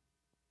drown.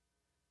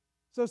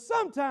 So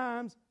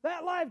sometimes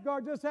that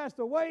lifeguard just has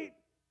to wait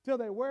till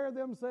they wear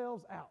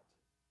themselves out.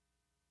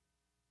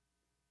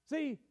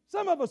 See,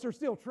 some of us are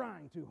still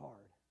trying too hard.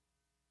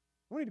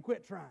 We need to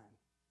quit trying.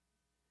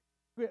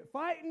 Quit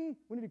fighting.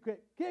 We need to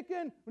quit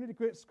kicking. We need to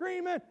quit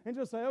screaming and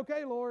just say,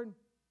 okay, Lord,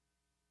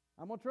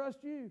 I'm going to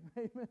trust you.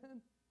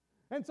 Amen.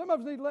 And some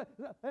of us need to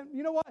and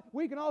you know what?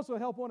 We can also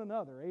help one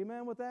another.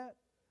 Amen with that?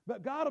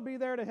 But God will be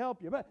there to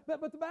help you. But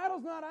the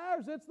battle's not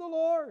ours. It's the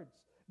Lord's.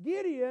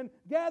 Gideon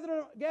gathered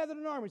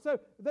an army. So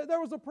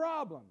there was a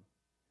problem.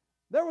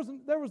 There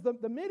was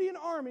the Midian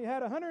army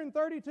had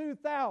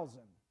 132,000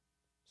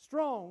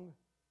 strong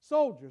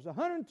soldiers,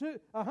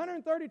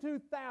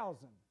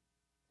 132,000.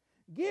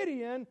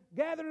 Gideon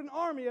gathered an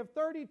army of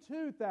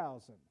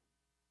 32,000.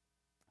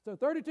 So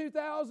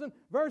 32,000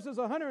 versus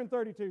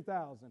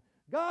 132,000.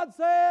 God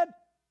said,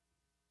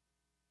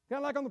 kind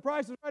of like on The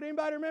Price is Right,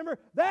 anybody remember?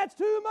 That's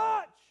too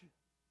much.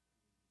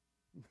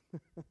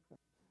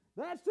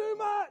 That's too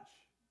much.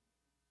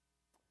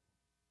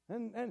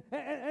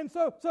 And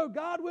so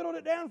God whittled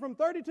it down from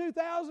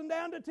 32,000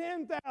 down to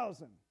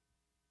 10,000.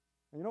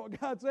 And you know what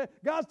God said?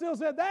 God still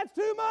said, that's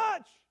too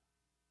much.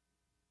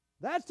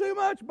 That's too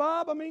much,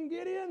 Bob.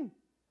 Gideon.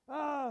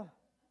 So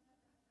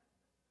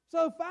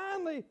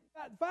finally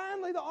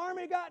the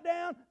army got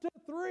down to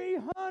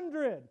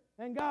 300.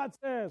 And God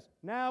says,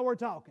 now we're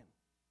talking.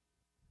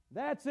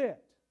 That's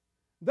it.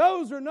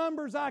 Those are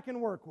numbers I can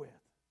work with.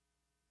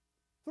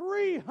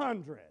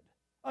 300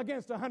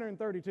 against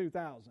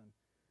 132,000.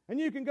 And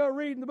you can go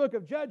read in the book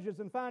of Judges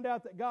and find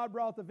out that God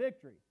brought the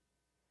victory.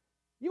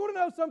 You want to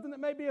know something that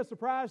may be a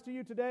surprise to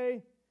you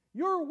today?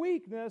 Your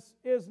weakness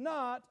is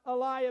not a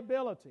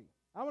liability.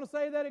 I want to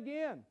say that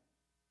again.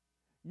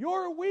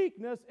 Your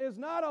weakness is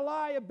not a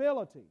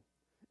liability.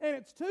 And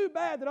it's too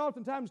bad that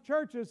oftentimes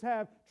churches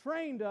have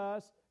trained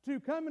us to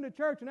come into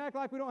church and act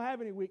like we don't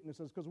have any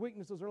weaknesses, because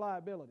weaknesses are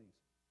liabilities.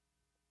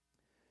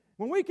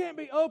 When we can't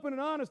be open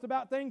and honest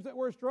about things that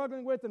we're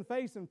struggling with and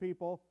facing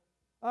people,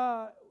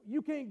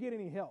 you can't get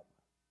any help.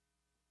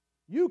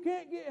 You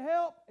can't get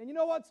help, and you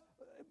know what's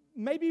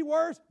maybe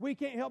worse? We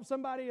can't help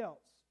somebody else.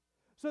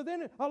 So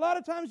then a lot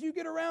of times you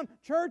get around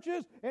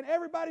churches and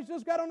everybody's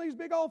just got on these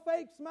big old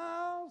fake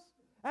smiles,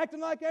 acting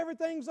like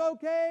everything's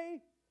okay,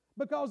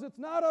 because it's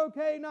not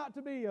okay not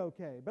to be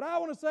okay. But I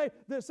want to say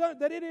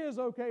that it is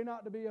okay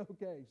not to be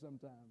okay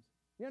sometimes.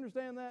 You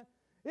understand that?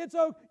 It's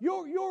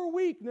your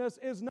weakness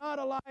is not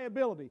a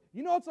liability.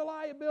 You know what's a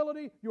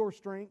liability? Your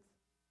strength.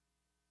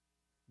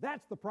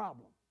 That's the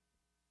problem.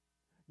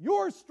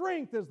 Your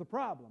strength is the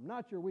problem,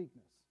 not your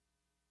weakness.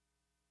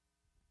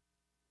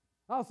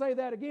 I'll say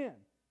that again.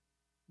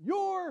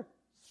 Your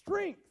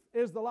strength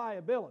is the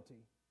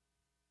liability,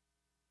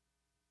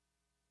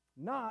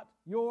 not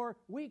your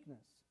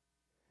weakness.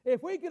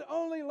 If we could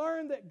only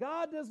learn that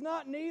God does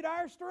not need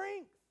our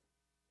strength.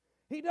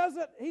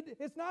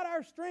 It's not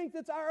our strength,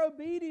 it's our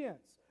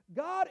obedience.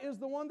 God is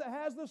the one that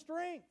has the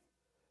strength.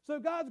 So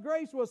God's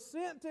grace was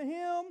sent to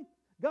him.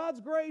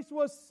 God's grace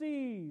was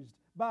seized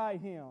by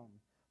him.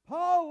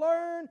 Paul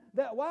learned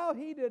that while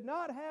he did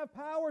not have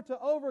power to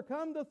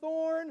overcome the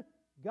thorn,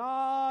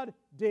 God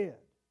did.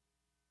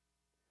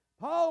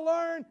 Paul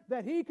learned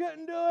that he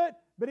couldn't do it,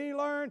 but he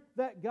learned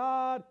that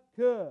God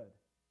could.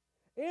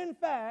 In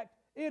fact,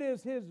 it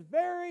is his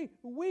very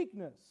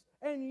weakness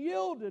and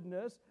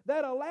yieldedness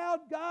that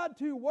allowed God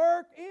to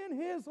work in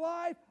his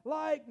life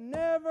like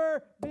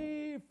never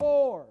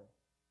before.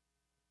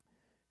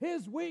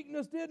 His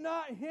weakness did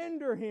not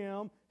hinder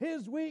him.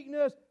 His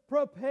weakness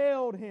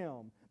propelled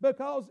him.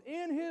 Because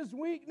in his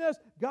weakness,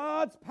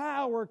 God's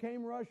power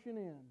came rushing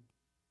in.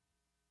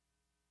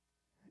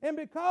 And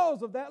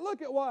because of that,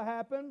 look at what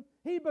happened.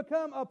 He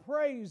became a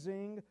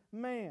praising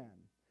man.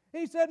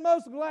 He said,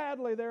 most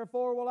gladly,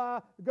 therefore, will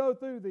I go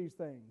through these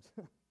things.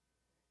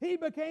 He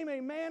became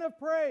a man of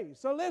praise.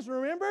 So let's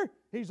remember,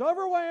 he's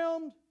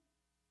overwhelmed.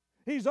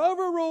 He's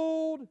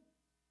overruled.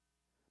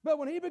 But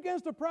when he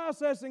begins to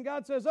process and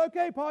God says,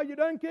 okay, Paul, you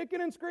done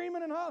kicking and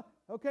screaming and hollering?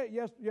 Okay,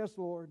 yes,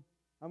 Lord.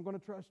 I'm going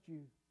to trust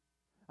you.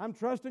 I'm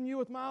trusting you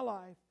with my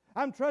life.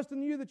 I'm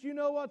trusting you that you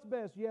know what's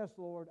best. Yes,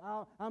 Lord.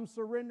 I'm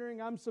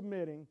surrendering. I'm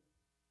submitting.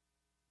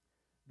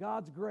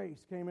 God's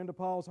grace came into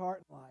Paul's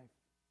heart and life.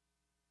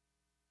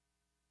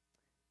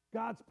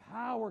 God's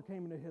power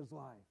came into his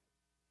life.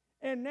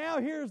 And now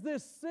here's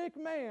this sick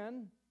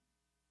man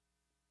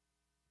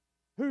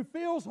who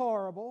feels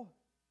horrible.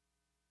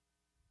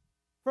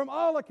 From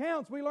all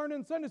accounts, we learned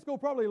in Sunday school,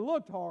 probably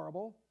looked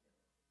horrible.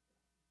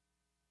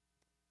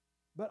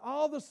 But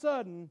all of a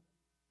sudden,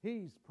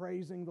 he's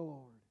praising the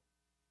Lord.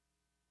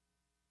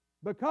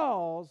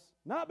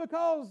 Not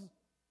because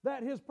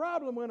that his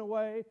problem went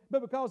away,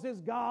 but because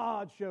his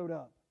God showed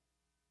up.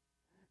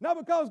 Not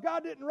because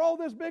God didn't roll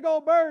this big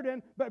old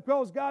burden, but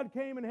because God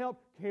came and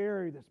helped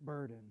carry this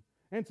burden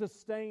and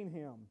sustain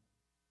him.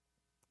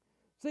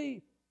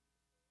 See,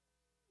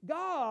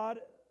 God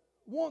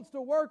wants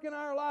to work in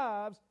our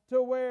lives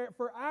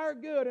for our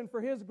good and for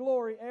his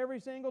glory every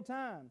single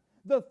time.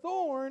 The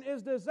thorn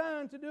is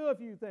designed to do a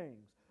few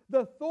things.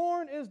 The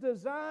thorn is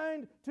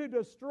designed to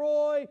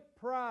destroy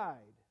pride.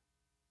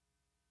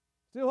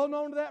 Still holding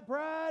on to that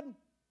pride?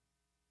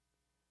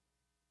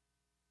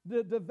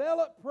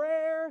 Develop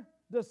prayer,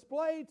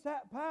 display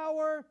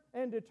power,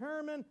 and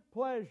determine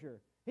pleasure.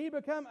 He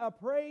became a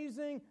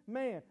praising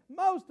man.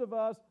 Most of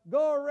us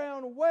go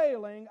around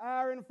wailing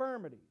our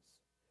infirmities.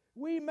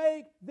 We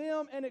make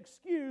them an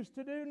excuse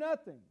to do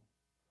nothing.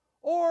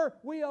 Or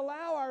we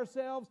allow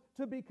ourselves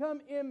to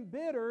become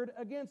embittered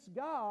against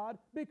God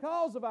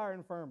because of our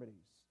infirmities.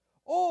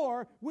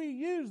 Or we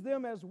use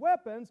them as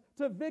weapons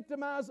to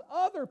victimize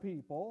other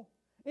people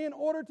in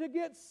order to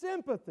get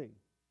sympathy.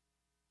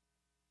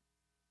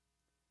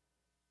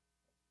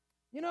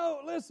 You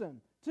know,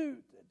 listen, to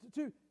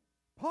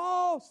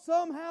Paul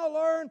somehow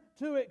learned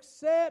to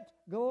accept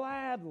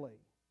gladly.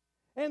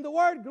 And the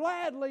word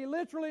gladly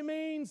literally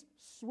means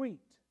sweet.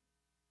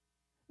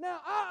 Now,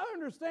 I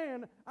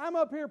understand, I'm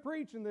up here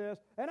preaching this,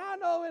 and I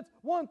know it's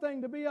one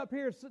thing to be up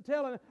here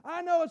telling it.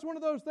 I know it's one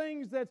of those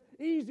things that's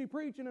easy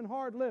preaching and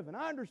hard living.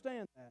 I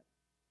understand that.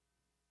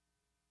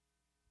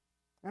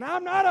 And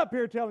I'm not up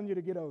here telling you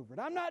to get over it.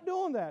 I'm not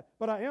doing that.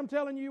 But I am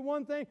telling you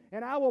one thing,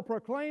 and I will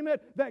proclaim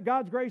it, that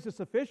God's grace is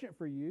sufficient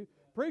for you.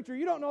 Preacher,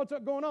 you don't know what's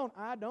going on.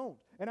 I don't.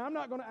 And I'm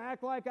not going to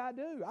act like I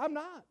do. I'm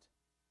not.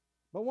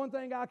 But one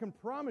thing I can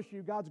promise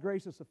you, God's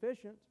grace is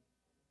sufficient.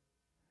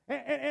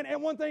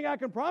 And one thing I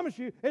can promise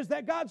you is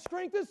that God's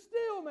strength is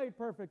still made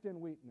perfect in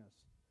weakness.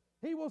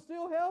 He will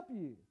still help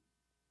you.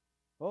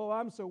 Oh,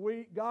 I'm so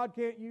weak, God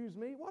can't use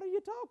me. What are you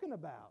talking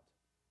about?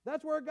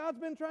 That's where God's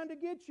been trying to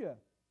get you.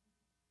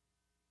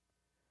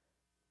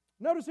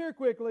 Notice here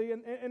quickly,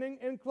 and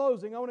in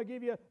closing, I want to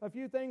give you a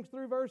few things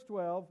through verse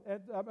 12.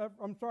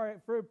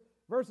 Through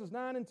verses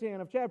 9 and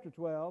 10 of chapter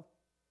 12.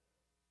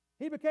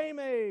 He became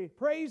a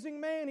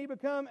praising man. He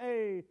became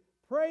a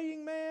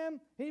praying man.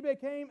 He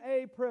became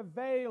a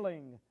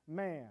prevailing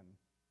man.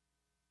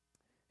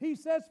 He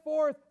sets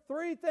forth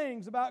three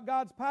things about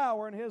God's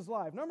power in his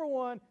life. Number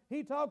one,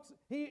 he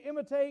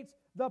imitates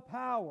the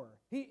power.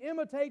 He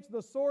imitates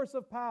the source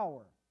of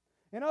power.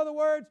 In other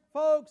words,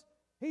 folks,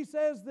 he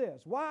says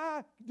this,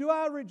 why do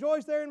I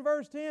rejoice there in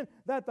verse 10?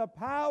 That the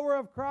power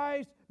of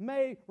Christ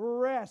may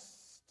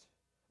rest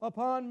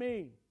upon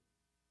me.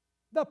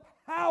 The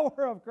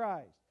power of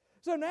Christ.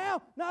 So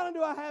now, not only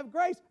do I have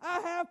grace, I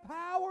have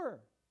power.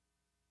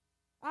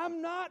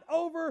 I'm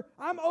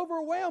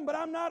overwhelmed, but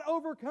I'm not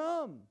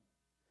overcome.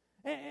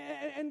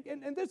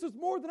 And this is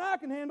more than I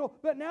can handle,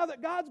 but now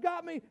that God's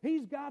got me,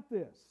 He's got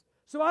this.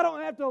 So I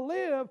don't have to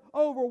live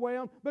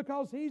overwhelmed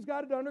because He's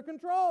got it under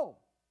control.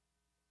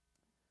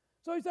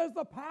 So he says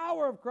the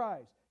power of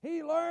Christ.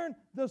 He learned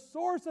the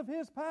source of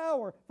his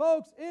power.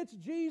 Folks, it's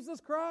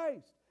Jesus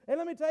Christ. And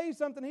let me tell you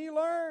something he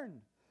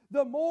learned.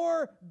 The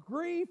more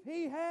grief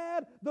he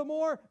had, the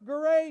more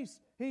grace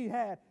he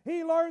had.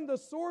 He learned the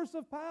source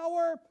of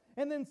power,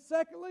 and then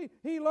secondly,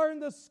 he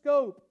learned the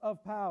scope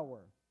of power.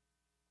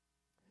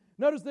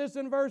 Notice this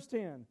in verse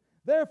 10.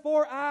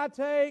 Therefore I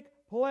take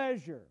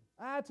pleasure.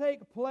 I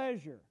take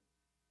pleasure.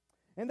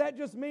 And that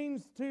just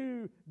means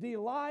to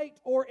delight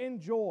or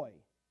enjoy.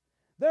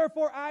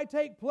 Therefore I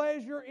take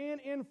pleasure in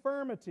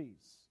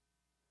infirmities.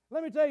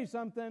 Let me tell you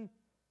something.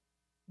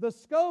 The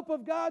scope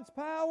of God's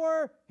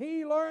power,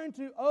 he learned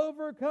to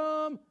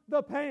overcome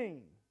the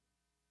pain.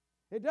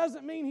 It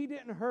doesn't mean he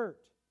didn't hurt,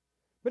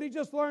 but he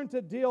just learned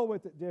to deal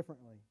with it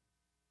differently.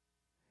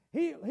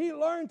 He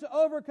learned to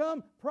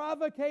overcome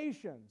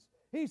provocations.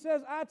 He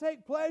says, I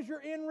take pleasure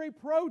in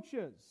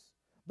reproaches.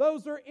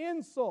 Those are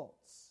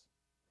insults.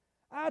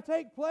 I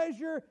take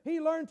pleasure, he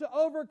learned to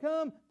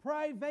overcome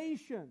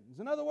privations.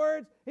 In other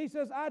words, he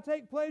says, I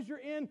take pleasure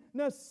in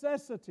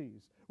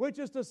necessities, which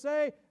is to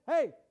say,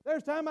 hey,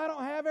 there's time I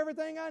don't have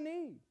everything I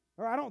need.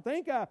 Or I don't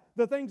think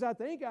the things I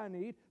think I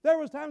need. There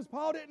was times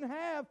Paul didn't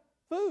have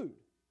food.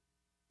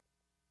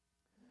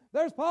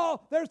 There's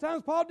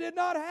times Paul did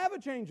not have a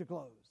change of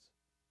clothes.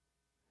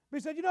 But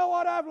he said, you know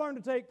what? I've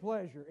learned to take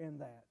pleasure in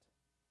that.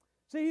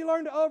 See, he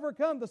learned to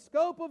overcome the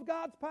scope of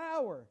God's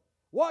power.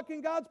 What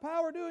can God's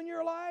power do in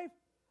your life?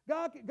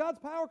 God's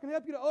power can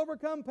help you to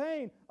overcome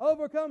pain,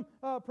 overcome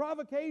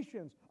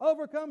provocations,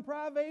 overcome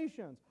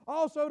privations,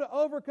 also to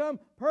overcome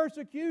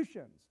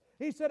persecutions.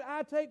 He said,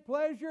 I take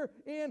pleasure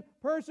in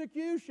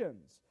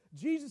persecutions.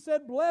 Jesus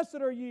said, blessed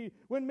are ye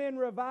when men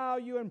revile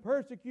you and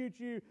persecute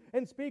you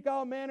and speak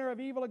all manner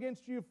of evil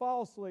against you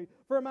falsely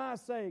for my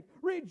sake.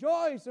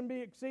 Rejoice and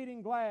be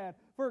exceeding glad,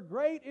 for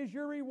great is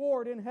your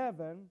reward in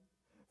heaven.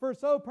 For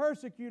so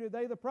persecuted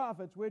they the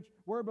prophets which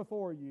were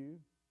before you.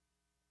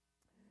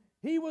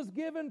 He was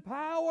given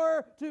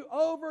power to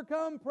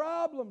overcome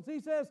problems.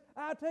 He says,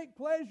 I take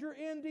pleasure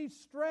in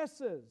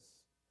distresses.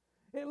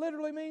 It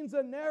literally means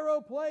a narrow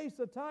place,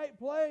 a tight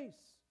place.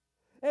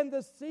 And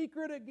the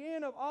secret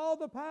again of all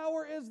the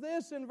power is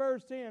this in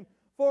verse 10.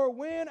 For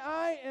when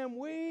I am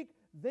weak,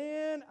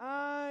 then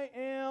I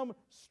am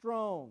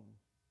strong.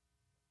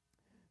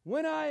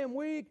 When I am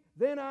weak,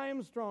 then I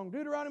am strong.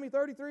 Deuteronomy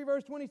 33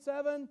 verse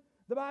 27,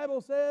 the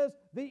Bible says,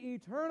 the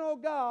eternal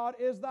God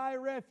is thy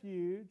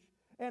refuge,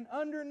 and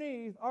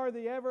underneath are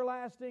the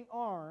everlasting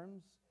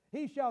arms.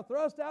 He shall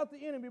thrust out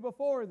the enemy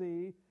before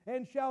thee,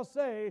 and shall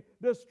say,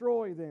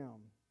 destroy them.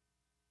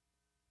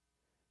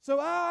 So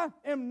I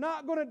am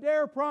not going to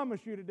dare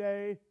promise you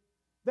today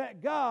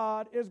that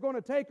God is going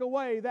to take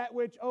away that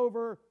which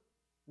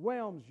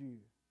overwhelms you.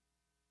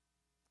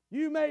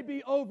 You may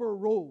be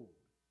overruled,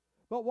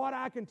 but what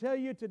I can tell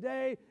you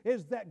today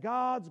is that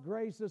God's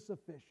grace is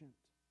sufficient.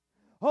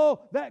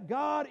 Oh, that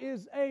God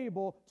is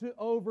able to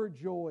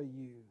overjoy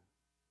you.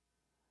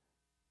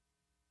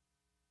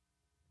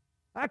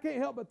 I can't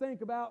help but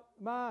think about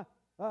my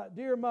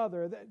dear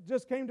mother that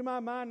just came to my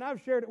mind, and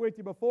I've shared it with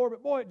you before,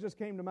 but boy, it just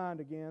came to mind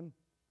again.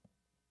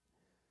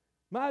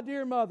 My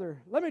dear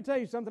mother, let me tell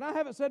you something. I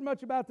haven't said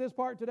much about this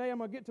part today. I'm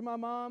going to get to my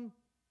mom.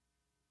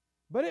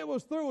 But it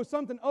was through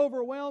something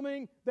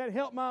overwhelming that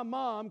helped my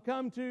mom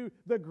come to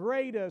the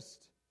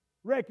greatest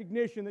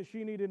recognition that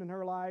she needed in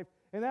her life,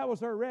 and that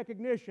was her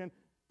recognition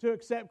to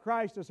accept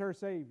Christ as her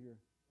Savior.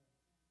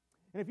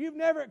 And if you've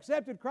never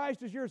accepted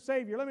Christ as your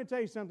Savior, let me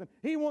tell you something.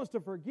 He wants to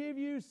forgive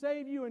you,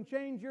 save you, and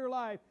change your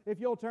life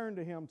if you'll turn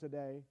to Him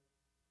today.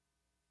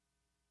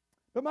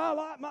 But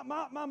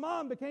my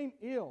mom became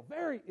ill,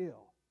 very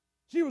ill.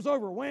 She was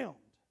overwhelmed.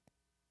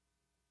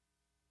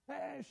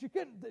 She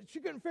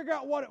couldn't figure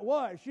out what it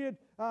was.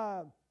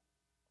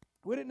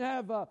 We didn't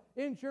have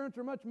insurance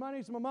or much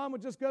money, so my mom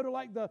would just go to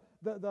like the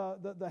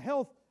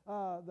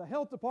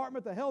health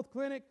department, the health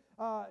clinic,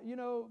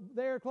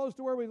 there close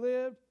to where we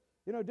lived.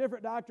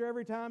 Different doctor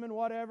every time and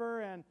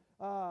whatever, and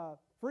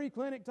free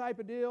clinic type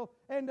of deal.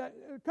 And a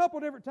couple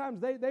different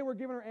times they were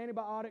giving her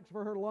antibiotics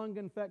for her lung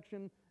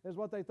infection, is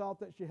what they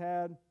thought that she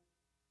had.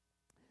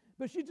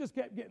 But she just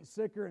kept getting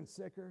sicker and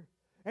sicker.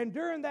 And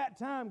during that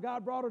time,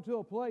 God brought her to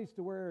a place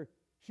to where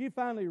she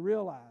finally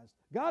realized.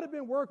 God had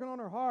been working on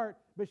her heart,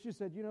 but she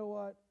said, you know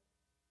what?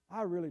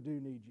 I really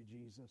do need you,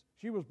 Jesus.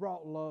 She was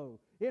brought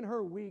low. In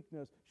her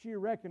weakness, she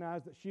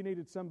recognized that she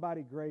needed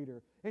somebody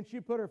greater. And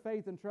she put her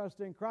faith and trust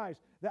in Christ.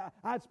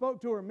 I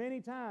spoke to her many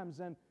times,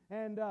 and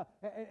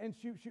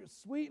she was a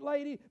sweet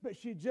lady, but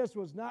she just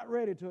was not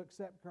ready to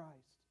accept Christ.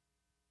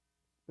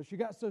 But she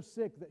got so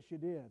sick that she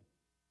did.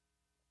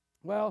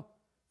 Well,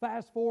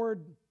 fast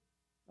forward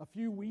a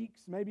few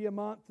weeks, maybe a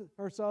month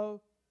or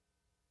so,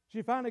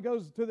 she finally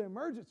goes to the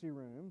emergency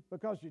room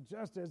because she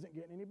just isn't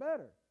getting any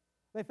better.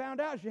 They found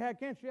out she had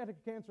cancer. She had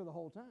cancer the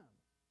whole time.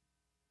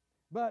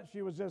 But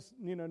she was just,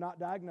 not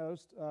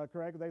diagnosed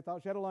correctly. They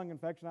thought she had a lung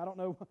infection. I don't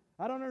know.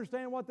 I don't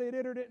understand what they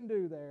did or didn't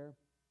do there.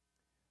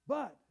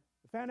 But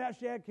they found out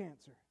she had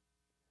cancer.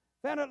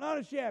 Found out not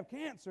only she had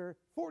cancer,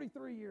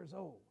 43 years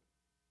old.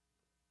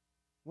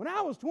 When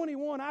I was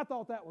 21, I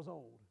thought that was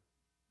old.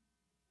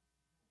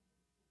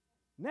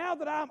 Now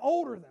that I'm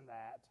older than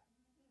that,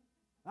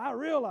 I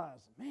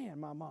realize, man,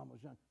 my mom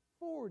was young.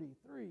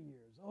 43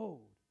 years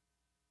old.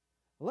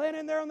 Laying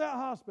in there on that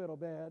hospital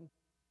bed.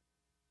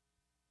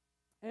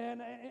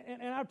 And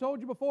I've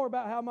told you before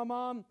about how my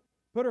mom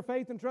put her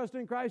faith and trust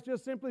in Christ,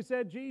 just simply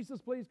said,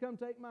 Jesus, please come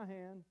take my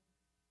hand.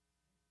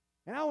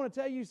 And I want to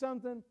tell you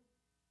something.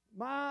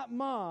 My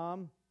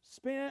mom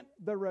spent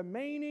the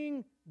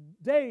remaining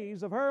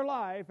days of her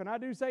life, and I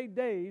do say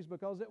days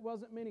because it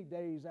wasn't many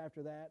days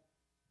after that,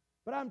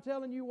 but I'm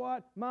telling you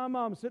what, my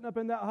mom sitting up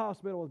in that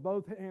hospital with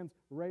both hands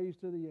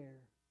raised to the air,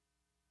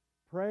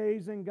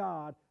 praising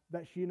God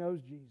that she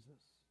knows Jesus.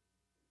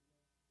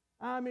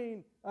 I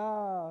mean,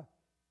 my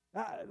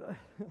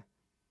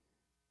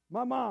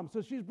mom,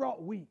 so she's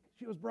brought weak.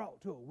 She was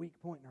brought to a weak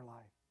point in her life.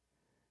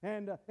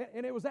 And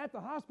it was at the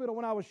hospital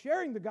when I was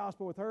sharing the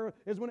gospel with her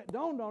is when it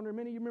dawned on her.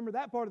 Many of you remember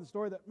that part of the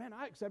story that, man,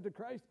 I accepted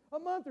Christ a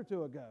month or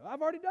two ago.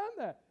 I've already done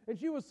that. And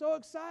she was so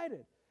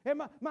excited.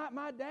 And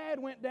my dad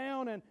went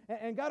down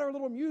and got her a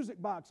little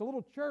music box, a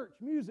little church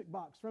music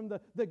box from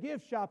the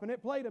gift shop, and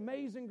it played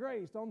Amazing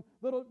Grace on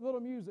little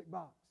music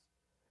box.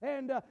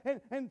 And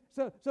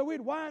so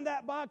we'd wind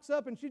that box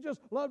up, and she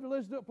just loved to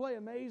listen to it play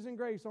Amazing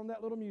Grace on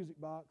that little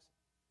music box.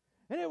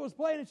 And it was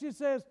playing, and she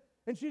says,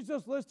 and she's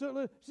just listening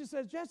to it. She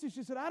says, Jesse,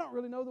 she said, I don't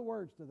really know the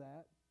words to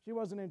that. She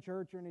wasn't in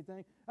church or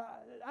anything.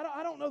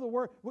 I don't know the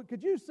word.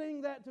 Could you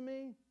sing that to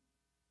me?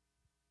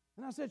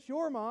 And I said,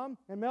 sure, Mom.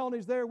 And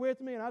Melanie's there with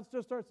me, and I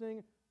just start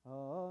singing,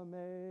 Amazing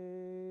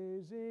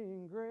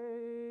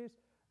Grace,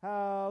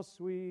 how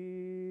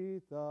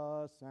sweet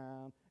the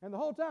sound. And the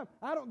whole time,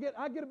 I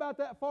get about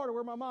that far to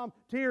where my mom,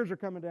 tears are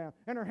coming down,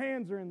 and her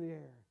hands are in the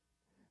air.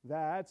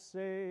 That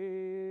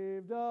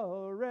saved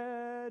a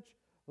wretch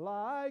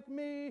like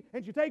me.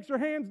 And she takes her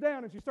hands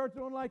down, and she starts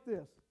doing like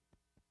this.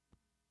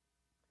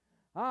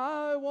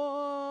 I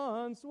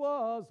once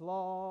was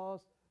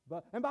lost.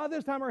 And by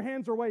this time, her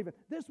hands are waving.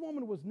 This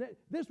woman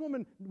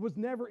was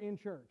never in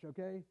church,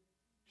 okay?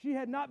 She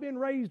had not been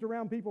raised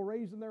around people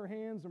raising their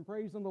hands and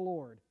praising the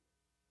Lord.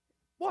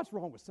 What's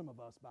wrong with some of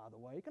us, by the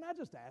way? Can I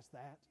just ask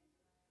that?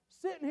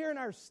 Sitting here in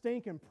our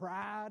stinking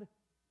pride,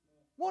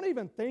 won't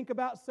even think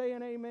about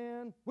saying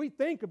amen. We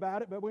think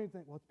about it, but we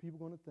think, what's people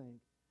going to think?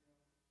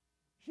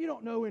 She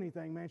don't know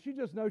anything, man. She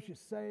just knows she's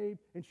saved,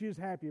 and she's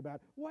happy about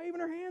it.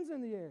 Waving her hands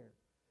in the air.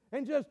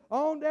 And just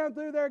on down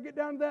through there, get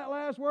down to that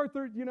last word,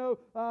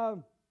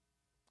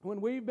 when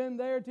we've been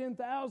there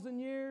 10,000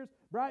 years,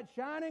 bright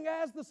shining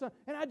as the sun.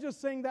 And I just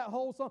sing that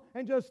whole song,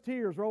 and just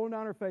tears rolling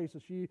down her face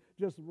as she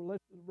just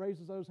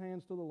raises those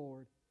hands to the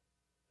Lord.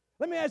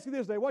 Let me ask you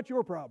this today, what's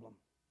your problem?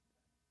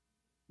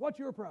 What's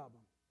your problem?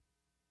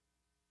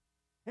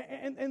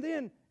 And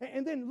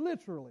then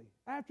literally,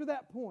 after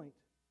that point,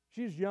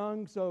 she's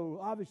young, so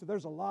obviously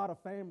there's a lot of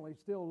family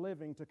still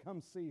living to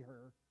come see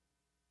her.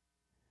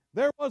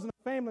 There wasn't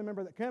a family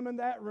member that came in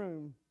that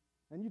room,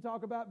 and you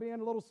talk about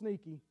being a little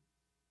sneaky,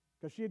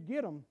 because she'd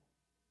get them.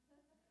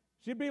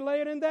 She'd be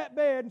laying in that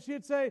bed, and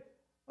she'd say,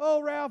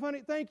 "Oh, Ralph,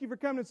 honey, thank you for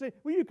coming and say,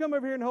 will you come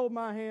over here and hold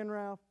my hand,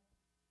 Ralph?"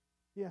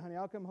 "Yeah, honey,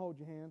 I'll come hold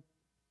your hand."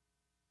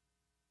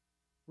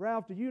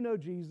 "Ralph, do you know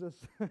Jesus?"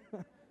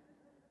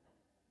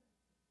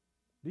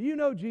 "Do you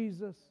know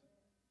Jesus?"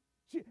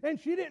 And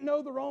she didn't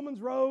know the Romans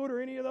Road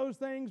or any of those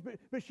things,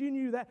 but she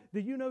knew that. "Do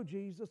you know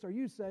Jesus? Are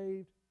you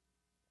saved?"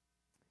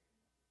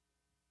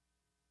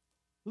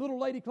 Little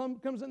lady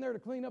comes in there to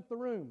clean up the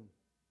room.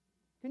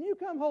 "Can you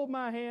come hold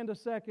my hand a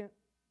second?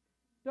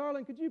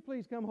 Darling, could you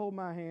please come hold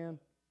my hand?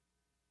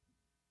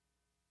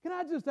 Can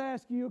I just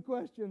ask you a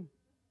question?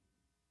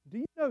 Do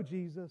you know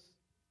Jesus?"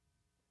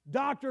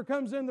 Doctor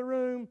comes in the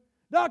room.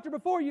 "Doctor,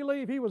 before you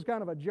leave," he was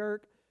kind of a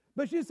jerk,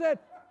 but she said,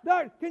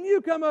 "Doctor, can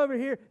you come over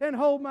here and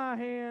hold my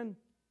hand?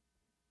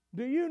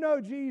 Do you know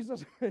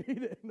Jesus?" He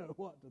didn't know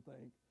what to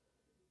think.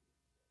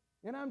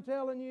 And I'm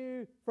telling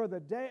you, for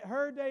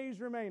her days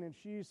remaining,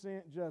 she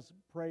sent just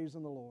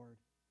praising the Lord,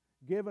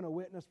 giving a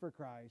witness for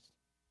Christ.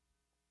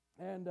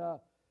 And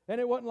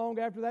it wasn't long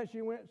after that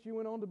she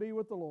went on to be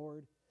with the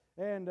Lord.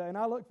 And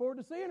I look forward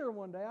to seeing her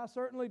one day. I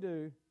certainly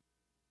do.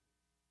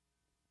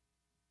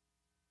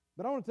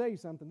 But I want to tell you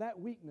something. That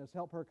weakness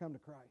helped her come to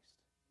Christ.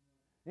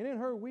 And in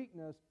her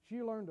weakness,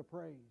 she learned to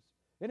praise.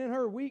 And in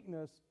her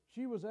weakness,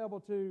 she was able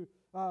to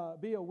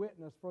be a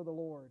witness for the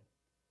Lord.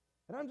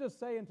 And I'm just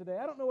saying today,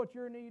 I don't know what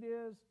your need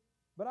is,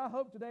 but I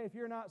hope today, if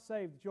you're not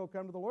saved, that you'll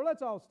come to the Lord.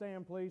 Let's all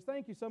stand, please.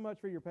 Thank you so much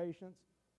for your patience.